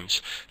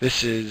frames.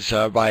 This is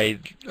by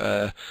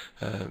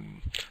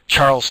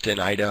Charleston,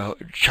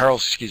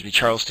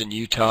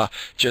 Utah,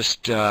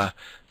 just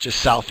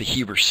south of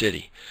Heber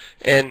City.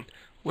 And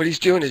what he's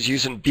doing is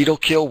using beetle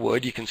kill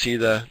wood. You can see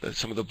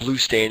some of the blue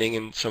staining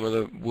in some of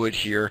the wood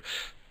here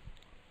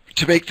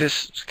to make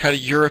this kind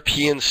of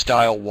European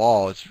style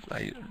wall.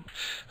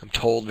 I'm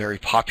told very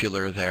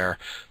popular there,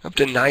 up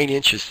to 9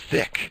 inches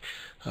thick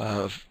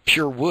of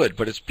pure wood,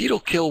 but it's beetle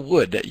kill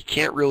wood that you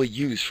can't really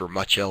use for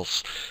much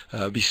else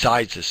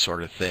besides this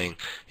sort of thing.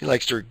 He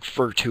likes to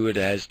refer to it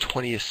as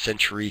 20th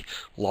century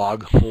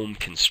log home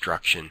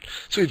construction.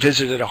 So we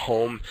visited a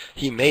home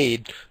he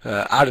made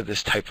out of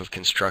this type of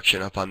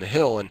construction up on the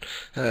hill, and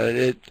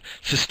it's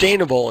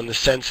sustainable in the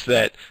sense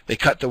that they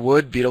cut the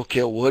wood, beetle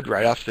kill wood,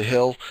 right off the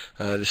hill,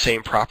 the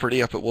same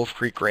property up at Wolf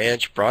Creek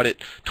Ranch, brought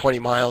it 20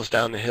 miles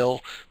down the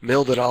hill,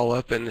 milled it all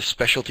up in the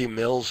specialty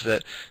mills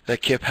that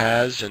Kip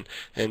has, and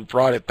and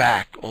brought it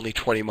back only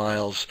 20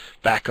 miles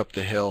back up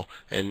the hill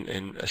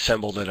and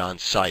assembled it on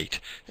site.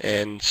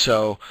 And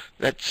so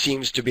that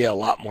seems to be a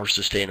lot more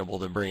sustainable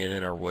than bringing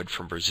in our wood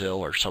from Brazil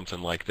or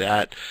something like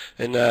that.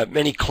 And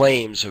many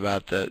claims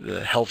about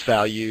the health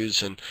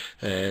values and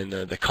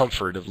the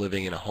comfort of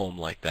living in a home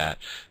like that.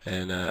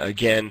 And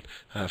again,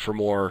 for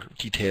more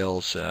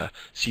details,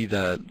 see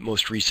the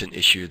most recent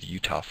issue of the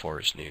Utah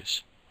Forest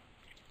News.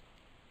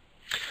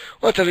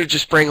 Well, I thought I'd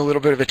just bring a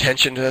little bit of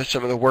attention to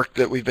some of the work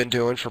that we've been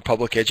doing for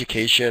public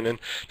education and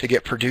to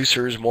get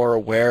producers more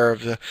aware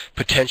of the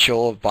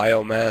potential of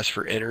biomass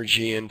for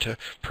energy and to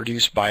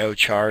produce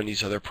biochar and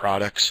these other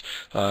products.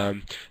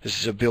 This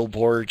is a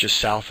billboard just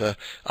south of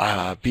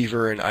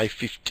Beaver and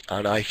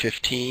on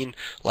I-15.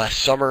 Last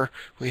summer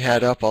we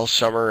had up all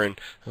summer,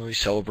 and we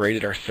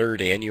celebrated our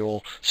 3rd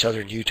annual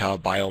Southern Utah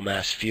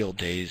Biomass Field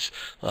Days,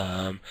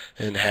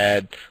 and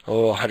had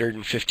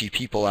 150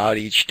 people out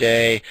each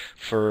day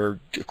for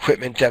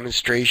equipment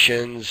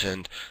demonstrations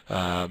and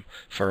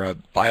for a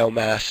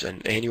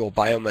an annual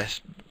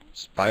biomass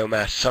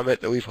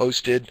summit that we've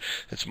hosted.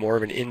 It's more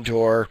of an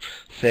indoor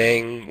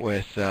thing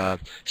with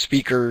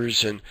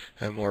speakers and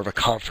more of a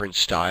conference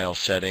style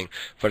setting,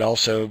 but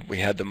also we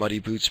had the Muddy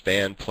Boots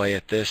band play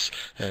at this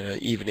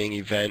evening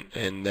event,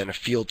 and then a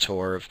field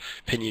tour of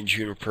pinyon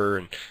juniper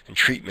and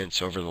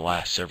treatments over the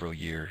last several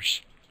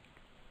years.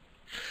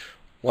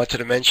 Wanted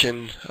to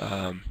mention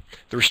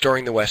the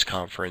Restoring the West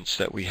conference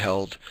that we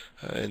held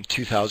in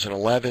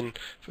 2011,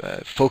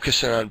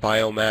 focusing on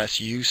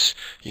biomass use.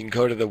 You can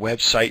go to the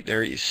website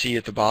there. You see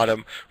at the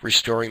bottom,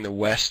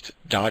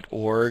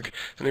 restoringthewest.org,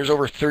 and there's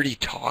over 30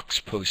 talks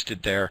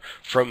posted there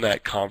from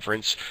that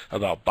conference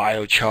about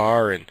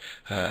biochar and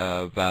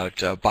about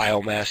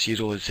biomass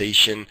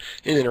utilization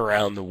in and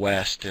around the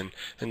West, and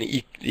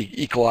the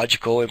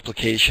ecological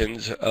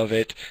implications of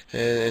it,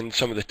 and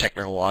some of the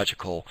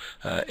technological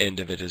end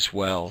of it as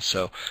well.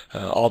 So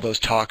all those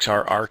talks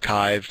are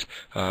archived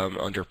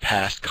under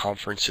past conferences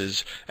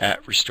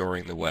at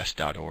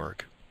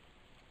restoringthewest.org.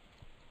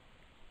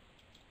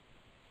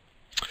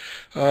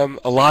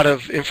 A lot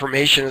of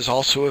information is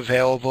also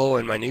available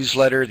in my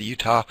newsletter, the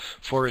Utah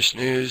Forest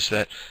News,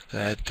 that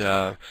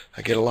I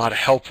get a lot of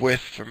help with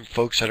from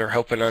folks that are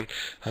helping on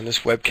this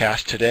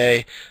webcast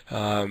today.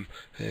 And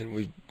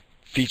we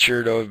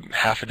featured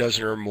half a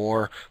dozen or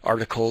more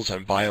articles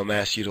on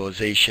biomass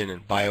utilization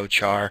and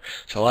biochar.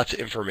 So lots of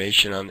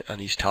information on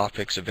these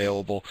topics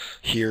available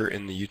here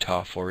in the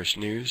Utah Forest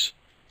News.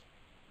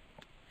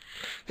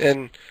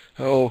 And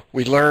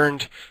we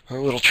learned a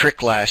little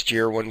trick last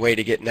year. One way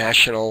to get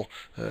national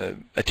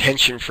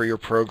attention for your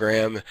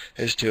program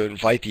is to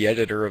invite the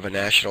editor of a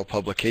national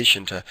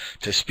publication to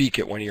speak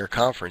at one of your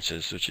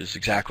conferences, which is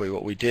exactly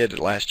what we did at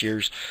last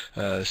year's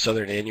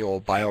Southern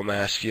Annual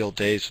Biomass Field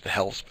Days with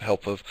the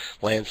help of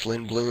Lance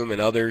Lindblom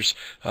and others.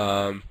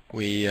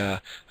 We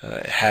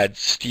had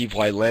Steve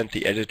Wylent,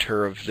 the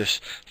editor of this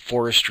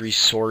Forestry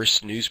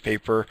Source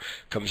newspaper,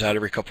 comes out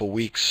every couple of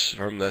weeks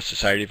from the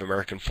Society of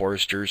American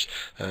Foresters,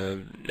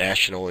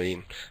 nationally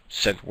and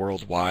sent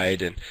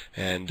worldwide,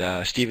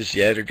 and Steve is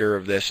the editor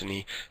of this, and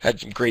he had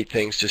some great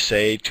things to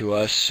say to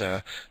us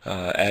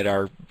at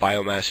our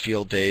Biomass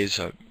Field Days,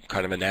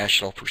 kind of a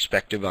national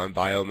perspective on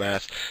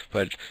biomass,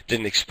 but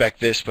didn't expect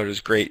this, but it was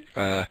great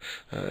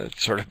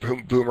sort of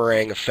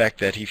boomerang effect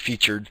that he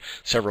featured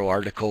several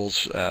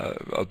articles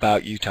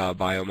about Utah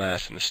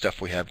biomass and the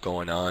stuff we have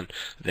going on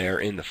there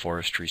in the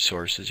Forestry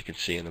Source, as you can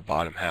see in the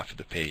bottom half of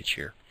the page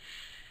here.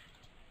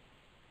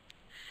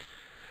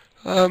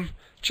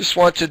 Just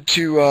wanted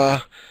to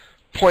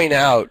point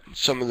out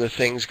some of the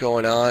things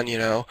going on,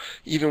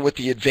 even with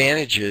the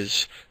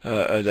advantages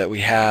that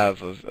we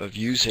have of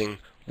using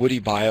woody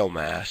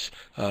biomass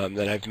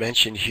that I've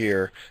mentioned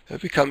here.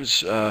 It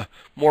becomes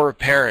more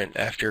apparent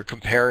after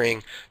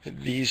comparing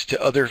these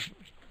to other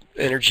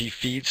energy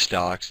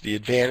feedstocks, the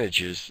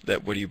advantages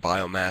that woody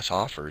biomass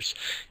offers.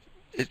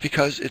 It's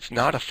because it's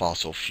not a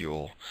fossil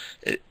fuel,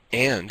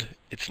 and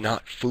it's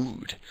not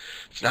food.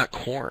 It's not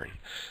corn.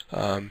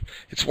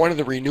 It's one of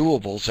the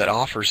renewables that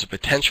offers the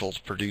potential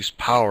to produce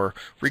power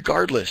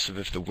regardless of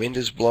if the wind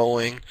is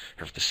blowing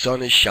or if the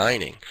sun is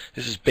shining.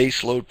 This is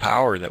base load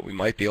power that we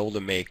might be able to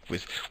make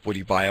with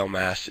woody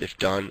biomass if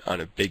done on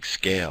a big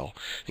scale.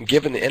 And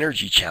given the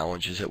energy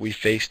challenges that we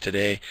face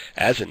today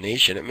as a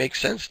nation, it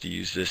makes sense to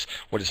use this,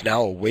 what is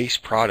now a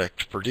waste product,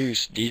 to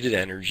produce needed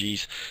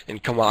energies in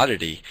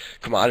commodities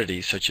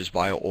such as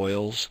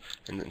bio-oils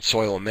and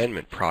soil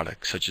amendment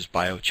products such as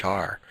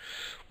biochar.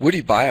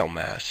 Woody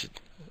biomass,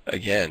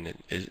 again,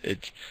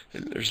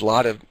 there's a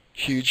lot of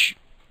huge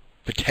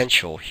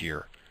potential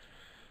here.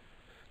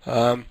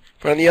 But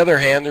on the other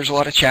hand, there's a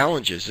lot of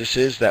challenges. This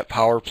is that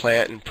power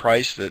plant in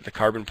Price, the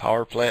carbon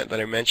power plant that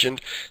I mentioned,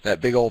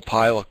 that big old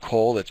pile of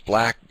coal that's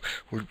black.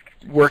 We're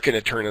working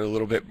to turn it a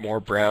little bit more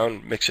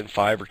brown, mixing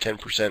 5 or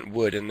 10%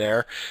 wood in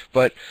there.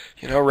 But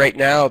right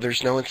now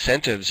there's no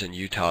incentives in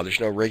Utah. There's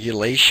no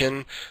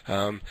regulation.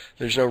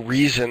 There's no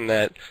reason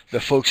that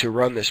the folks who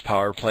run this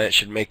power plant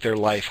should make their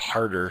life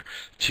harder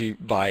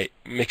by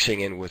mixing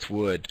in with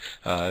wood,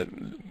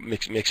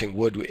 mixing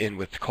wood in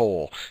with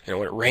coal.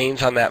 When it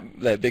rains on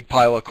that big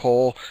pile of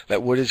coal,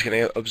 that wood is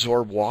going to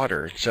absorb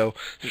water. So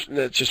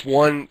that's just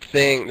one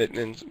thing,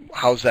 and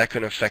how's that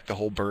going to affect the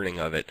whole burning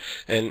of it?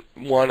 And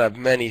one of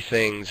many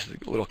things,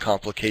 little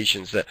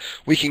complications that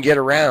we can get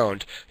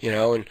around,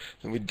 and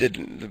we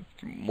did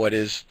what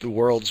is the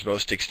world's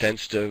most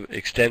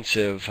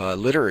extensive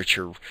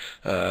literature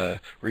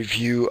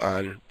review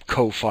on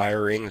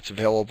co-firing. It's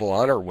available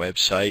on our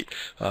website,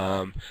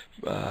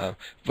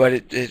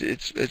 but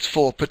it's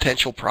full of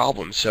potential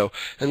problems. So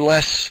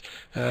unless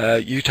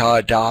Utah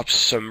adopts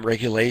some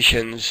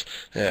regulations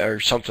or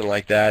something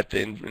like that,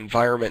 the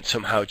environment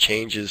somehow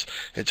changes,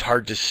 it's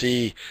hard to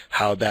see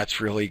how that's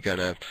really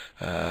going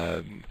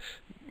to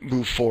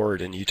move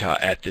forward in Utah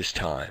at this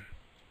time.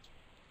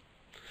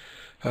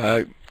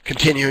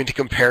 Continuing to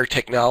compare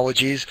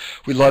technologies.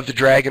 We love the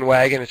Dragon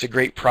Wagon. It's a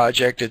great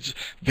project. It's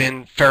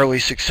been fairly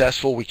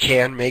successful. We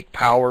can make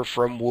power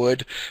from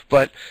wood,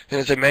 but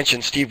as I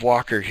mentioned, Steve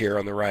Walker here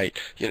on the right,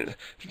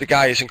 the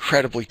guy is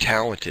incredibly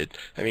talented.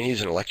 I mean,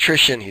 he's an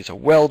electrician, he's a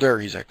welder,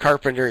 he's a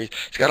carpenter, he's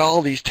got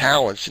all these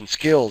talents and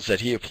skills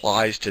that he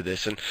applies to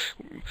this, and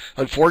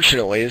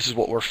unfortunately this is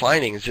what we're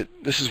finding, is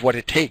that this is what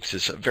it takes,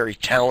 is a very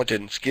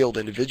talented and skilled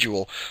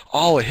individual,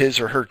 all of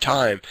his or her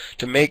time,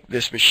 to make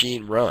this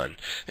machine run,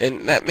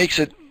 and that makes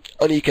it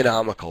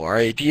uneconomical. Our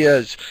idea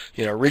is,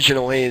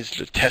 originally is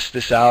to test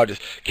this out.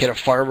 Can a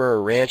farmer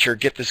or rancher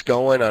get this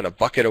going on a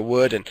bucket of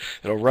wood, and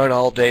it'll run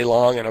all day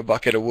long on a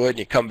bucket of wood, and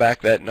you come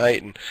back that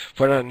night and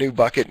put on a new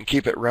bucket and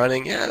keep it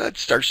running? Yeah, that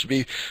starts to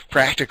be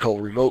practical,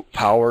 remote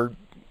power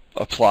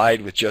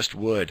applied with just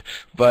wood.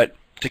 But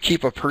to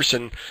keep a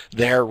person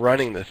there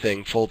running the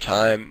thing full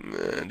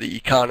time, the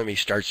economy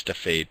starts to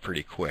fade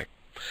pretty quick.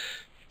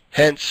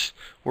 Hence,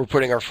 we're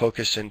putting our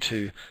focus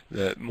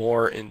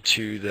more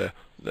into the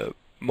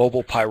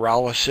mobile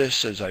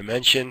pyrolysis, as I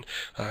mentioned.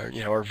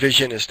 Our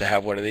vision is to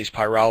have one of these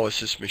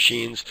pyrolysis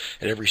machines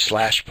at every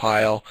slash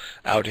pile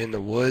out in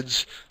the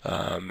woods,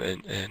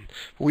 and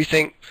we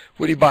think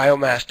woody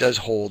biomass does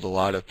hold a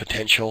lot of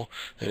potential.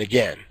 And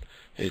again,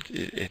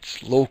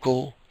 it's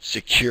local,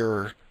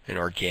 secure, and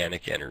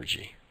organic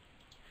energy.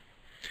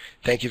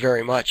 Thank you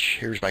very much.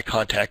 Here's my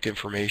contact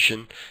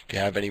information. If you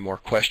have any more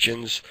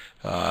questions,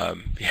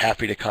 be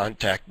happy to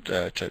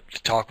to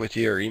talk with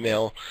you or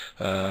email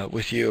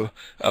with you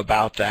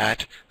about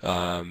that.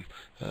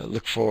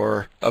 Look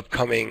for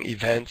upcoming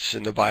events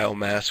in the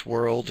biomass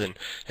world, and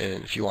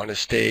if you want to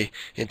stay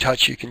in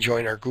touch, you can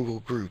join our Google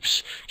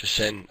groups. Just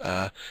send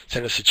us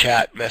a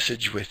chat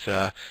message with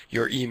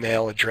your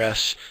email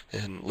address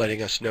and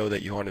letting us know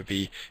that you want to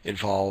be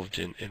involved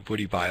in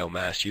woody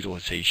biomass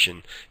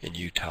utilization in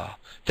Utah.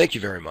 Thank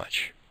you very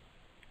much.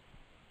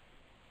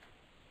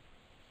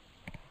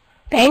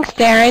 Thanks,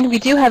 Darren. We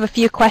do have a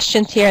few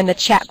questions here in the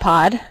chat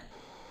pod.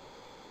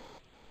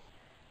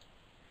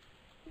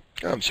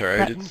 I'm sorry,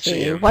 I didn't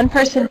see him. One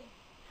person,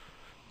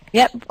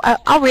 yep,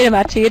 I'll read them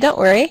out to you, don't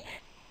worry.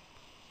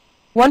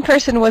 One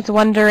person was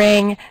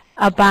wondering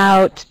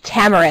about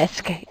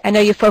tamarisk. I know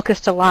you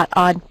focused a lot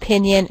on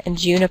pinyon and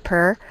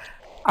juniper.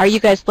 Are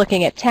you guys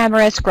looking at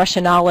tamarisk,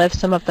 Russian olive,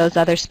 some of those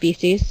other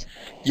species?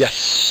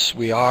 Yes,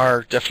 we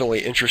are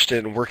definitely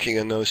interested in working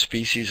in those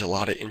species. A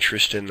lot of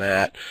interest in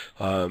that.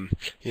 I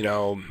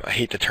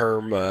hate the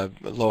term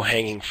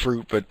low-hanging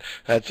fruit, but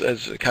that's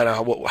kind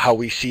of how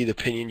we see the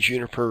pinyon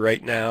juniper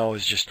right now,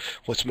 is just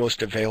what's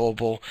most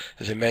available.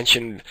 As I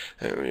mentioned,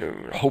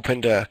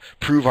 hoping to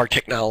prove our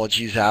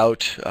technologies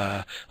out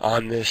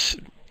on this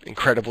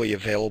incredibly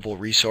available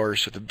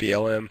resource with the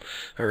BLM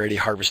already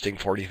harvesting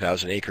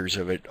 40,000 acres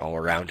of it all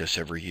around us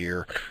every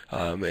year.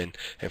 And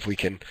if we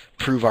can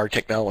prove our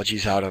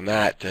technologies out on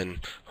that, then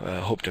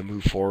hope to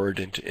move forward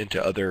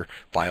into other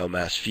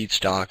biomass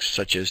feedstocks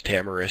such as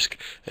tamarisk,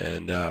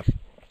 and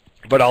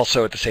but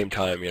also at the same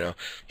time,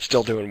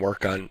 still doing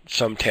work on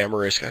some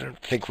tamarisk. I don't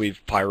think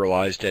we've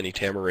pyrolyzed any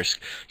tamarisk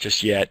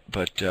just yet,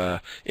 but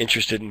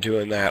interested in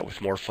doing that with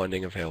more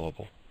funding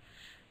available.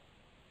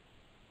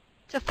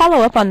 To follow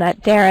up on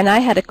that, Darren, I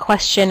had a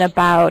question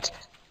about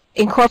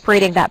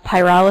incorporating that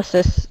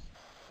pyrolysis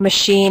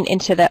machine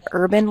into the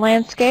urban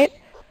landscape.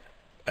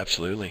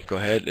 Absolutely. Go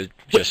ahead.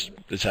 Is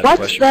that a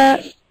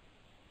question?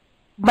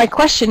 My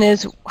question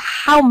is,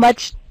 how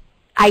much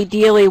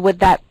ideally would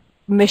that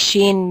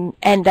machine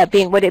end up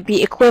being? Would it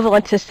be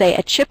equivalent to, say,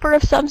 a chipper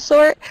of some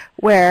sort,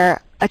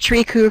 where a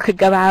tree crew could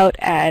go out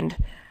and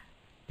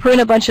prune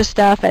a bunch of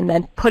stuff and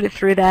then put it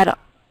through that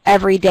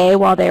every day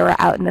while they were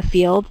out in the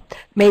field?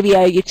 Maybe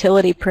a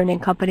utility pruning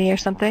company or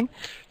something?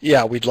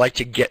 Yeah, we'd like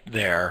to get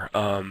there.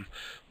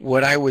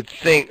 What I would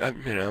think,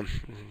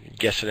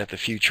 guessing at the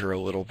future a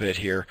little bit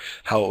here,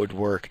 how it would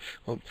work.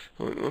 Well,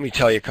 let me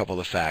tell you a couple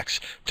of facts.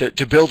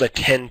 To build a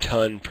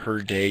 10-ton per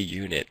day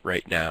unit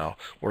right now,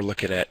 we're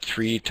looking at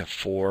 $300,000 to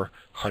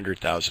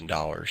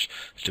 $400,000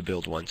 to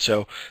build one.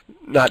 So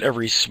not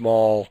every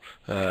small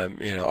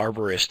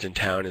arborist in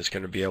town is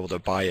going to be able to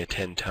buy a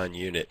 10-ton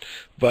unit,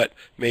 but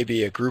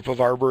maybe a group of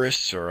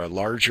arborists or a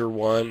larger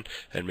one,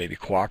 and maybe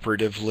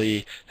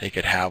cooperatively they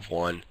could have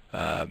one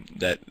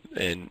that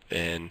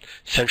and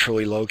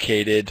centrally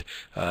located.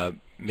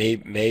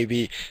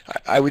 Maybe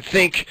I would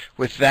think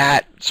with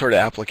that sort of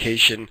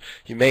application,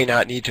 you may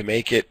not need to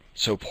make it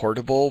so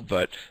portable,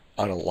 but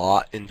on a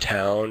lot in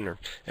town, or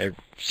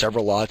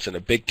several lots in a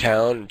big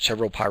town,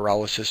 several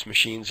pyrolysis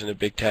machines in a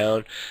big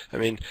town. I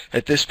mean,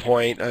 at this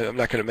point, I'm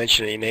not going to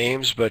mention any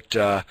names, but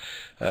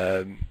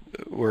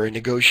we're in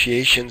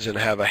negotiations and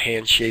have a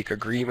handshake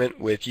agreement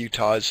with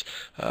Utah's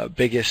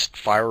biggest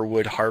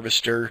firewood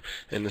harvester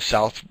in the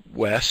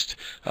Southwest.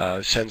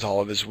 Sends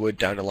all of his wood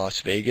down to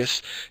Las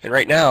Vegas, and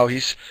right now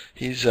he's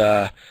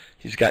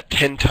got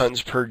 10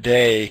 tons per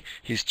day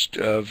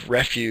of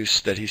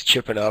refuse that he's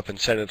chipping up and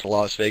sending to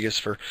Las Vegas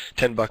for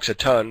 $10 a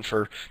ton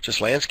for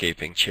just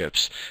landscaping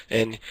chips.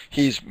 And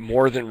he's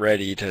more than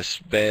ready to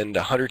spend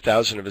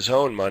 $100,000 of his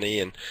own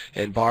money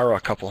and borrow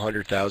a couple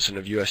 $100,000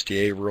 of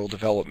USDA rural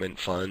development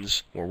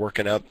funds. We're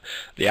working up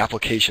the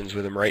applications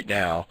with him right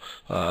now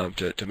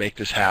to make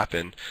this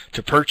happen,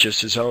 to purchase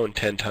his own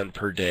 10-ton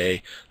per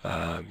day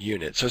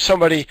unit. So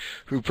somebody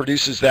who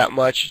produces that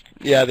much,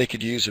 yeah, they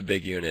could use a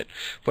big unit.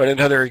 But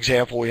another example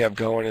we have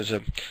going is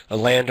a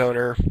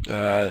landowner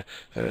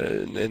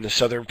in the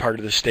southern part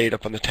of the state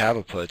up on the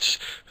Tavaputs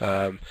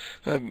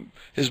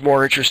is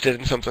more interested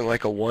in something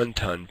like a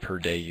 1-ton per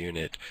day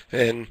unit.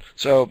 And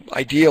so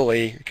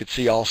ideally you could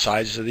see all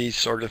sizes of these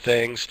sort of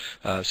things,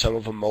 some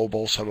of them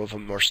mobile, some of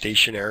them more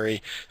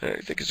stationary. And I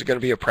think it's going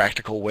to be a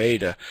practical way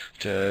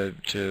to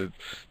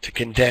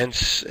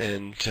condense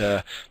and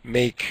to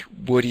make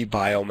woody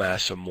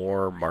biomass a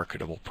more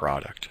marketable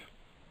product.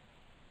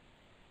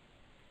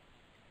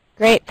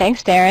 Great,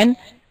 thanks, Darren.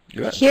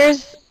 Yeah.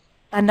 Here's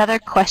another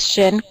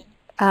question,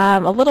 a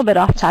little bit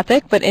off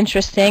topic, but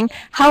interesting.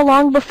 How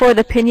long before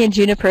the pinyon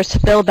junipers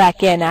fill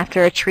back in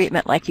after a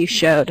treatment like you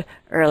showed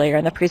earlier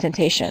in the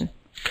presentation?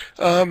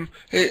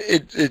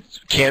 It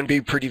can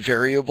be pretty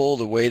variable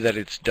the way that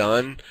it's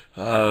done.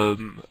 I've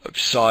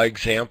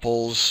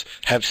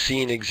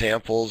seen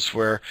examples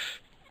where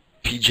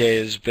PJ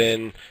has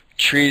been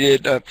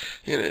treated,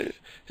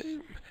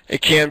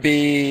 it can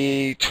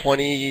be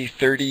 20,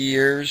 30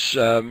 years,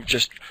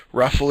 just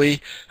roughly.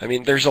 I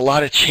mean, there's a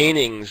lot of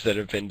chainings that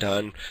have been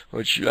done,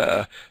 which, you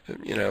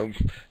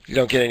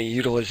don't get any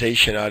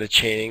utilization out of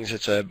chainings.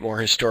 It's a more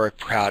historic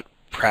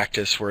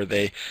practice where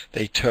they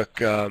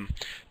took a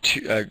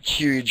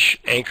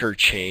huge anchor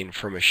chain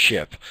from a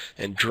ship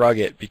and drug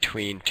it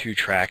between two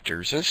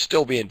tractors. And it's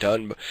still being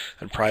done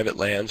on private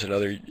lands and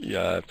other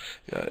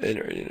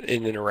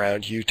in and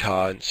around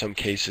Utah in some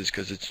cases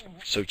because it's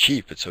so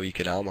cheap, it's so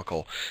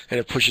economical, and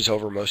it pushes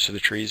over most of the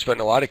trees. But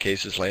in a lot of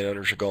cases,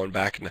 landowners are going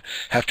back and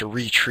have to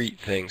retreat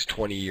things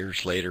 20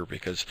 years later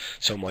because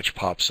so much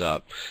pops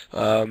up.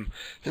 And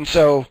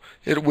so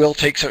it will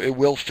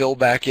fill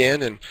back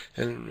in, and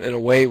in a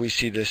way we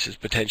see this as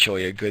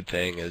potentially a good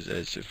thing, as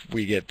if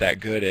we get that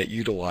good at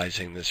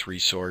utilizing this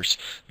resource,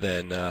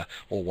 then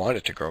we'll want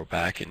it to grow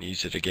back and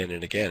use it again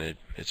and again.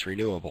 It's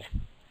renewable.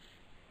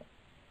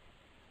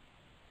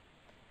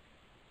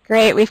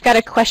 Great. We've got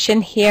a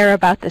question here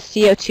about the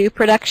CO2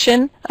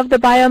 production of the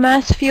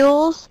biomass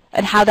fuels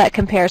and how that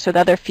compares with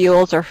other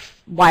fuels or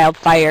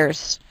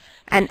wildfires.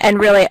 And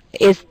really,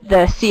 is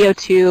the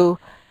CO2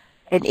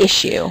 an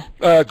issue?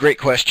 Great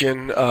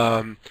question.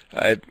 In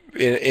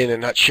a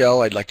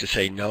nutshell, I'd like to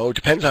say no.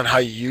 Depends on how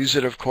you use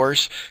it, of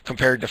course.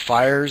 Compared to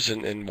fires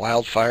and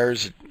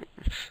wildfires,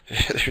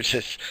 there's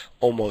just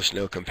almost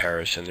no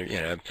comparison.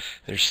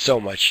 There's so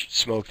much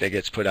smoke that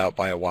gets put out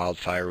by a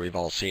wildfire. We've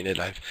all seen it.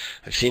 I've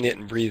seen it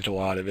and breathed a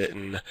lot of it.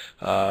 And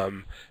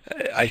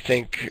I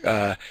think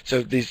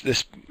so.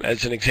 This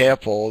as an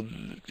example,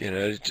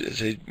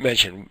 as I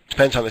mentioned,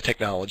 depends on the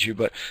technology.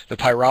 But the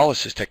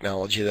pyrolysis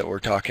technology that we're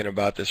talking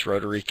about, this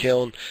rotary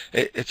kiln,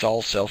 it's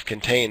all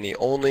self-contained. The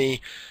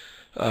only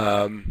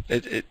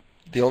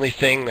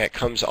thing that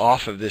comes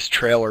off of this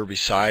trailer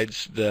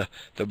besides the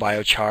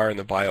biochar and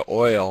the bio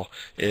oil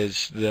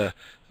is there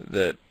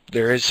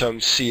is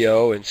some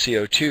CO and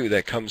CO2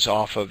 that comes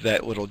off of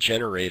that little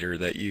generator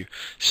that you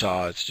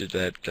saw. It's just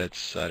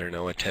that's I don't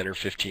know, a 10 or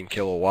 15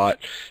 kilowatt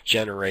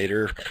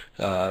generator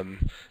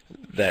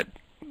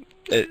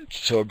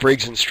so a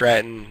Briggs and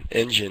Stratton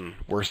engine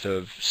worth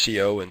of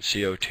CO and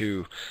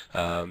CO2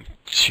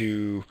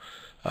 to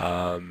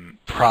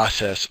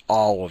process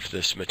all of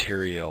this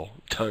material,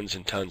 tons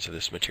and tons of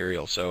this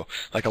material. So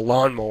like a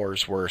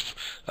lawnmower's worth,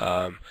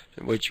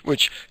 which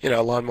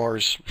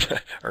lawnmowers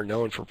are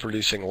known for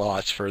producing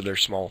lots for their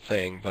small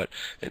thing, but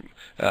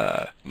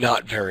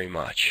not very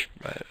much.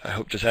 I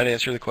hope, does that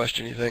answer the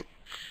question, you think?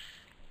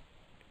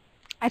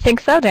 I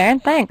think so,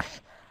 Darren. Thanks.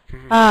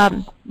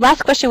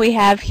 Last question we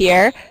have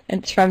here,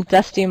 and it's from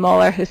Dusty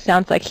Moeller, who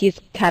sounds like he's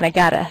kind of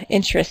got an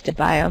interest in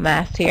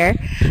biomass here.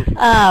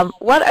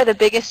 What are the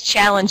biggest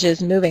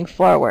challenges moving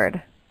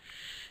forward?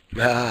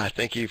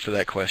 Thank you for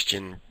that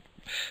question,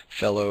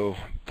 fellow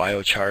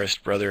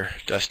biocharist brother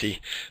Dusty.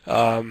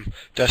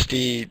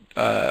 Dusty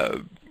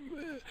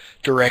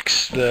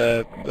directs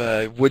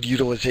the wood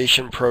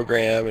utilization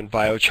program and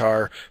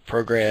biochar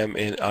program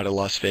out of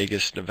Las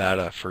Vegas,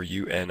 Nevada for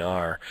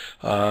UNR.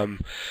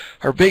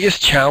 Our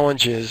biggest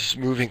challenges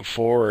moving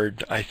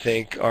forward, I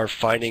think, are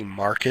finding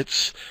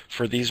markets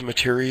for these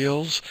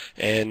materials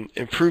and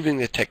improving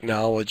the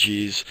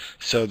technologies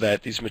so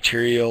that these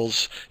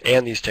materials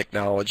and these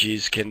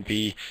technologies can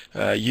be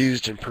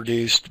used and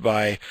produced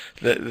by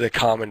the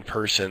common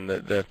person,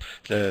 the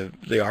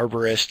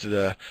arborist,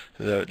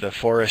 the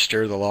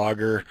forester, the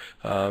logger,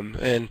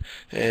 and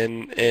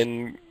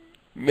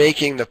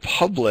making the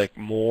public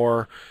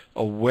more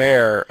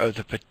aware of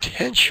the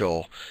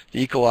potential,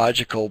 the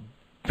ecological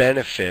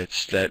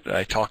benefits that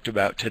I talked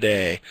about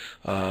today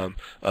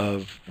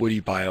of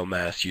woody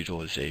biomass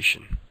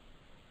utilization.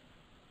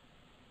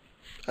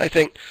 I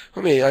think,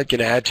 I can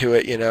add to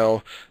it,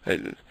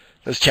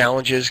 those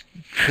challenges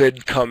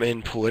could come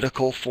in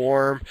political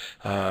form.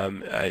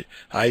 I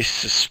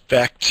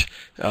suspect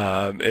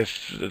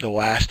if the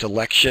last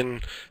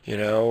election,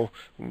 if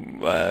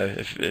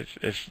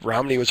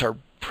Romney was our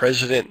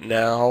president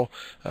now,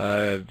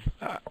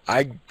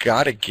 I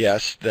gotta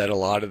guess that a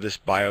lot of this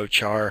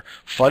biochar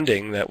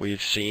funding that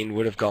we've seen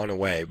would have gone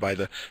away by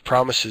the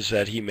promises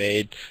that he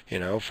made,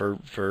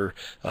 for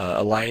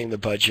aligning the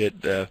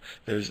budget.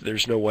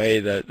 There's no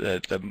way that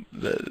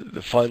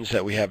the funds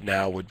that we have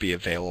now would be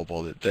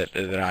available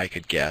that I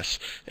could guess.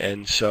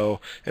 And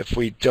so if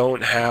we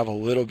don't have a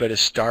little bit of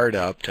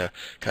startup to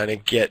kind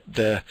of get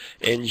the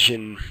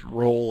engine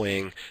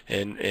rolling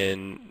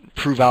and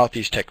prove out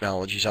these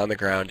technologies on the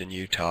ground in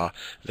Utah,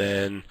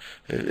 then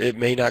it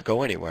may not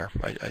go anywhere.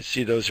 I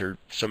see those are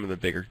some of the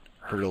bigger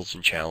hurdles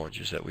and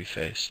challenges that we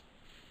face.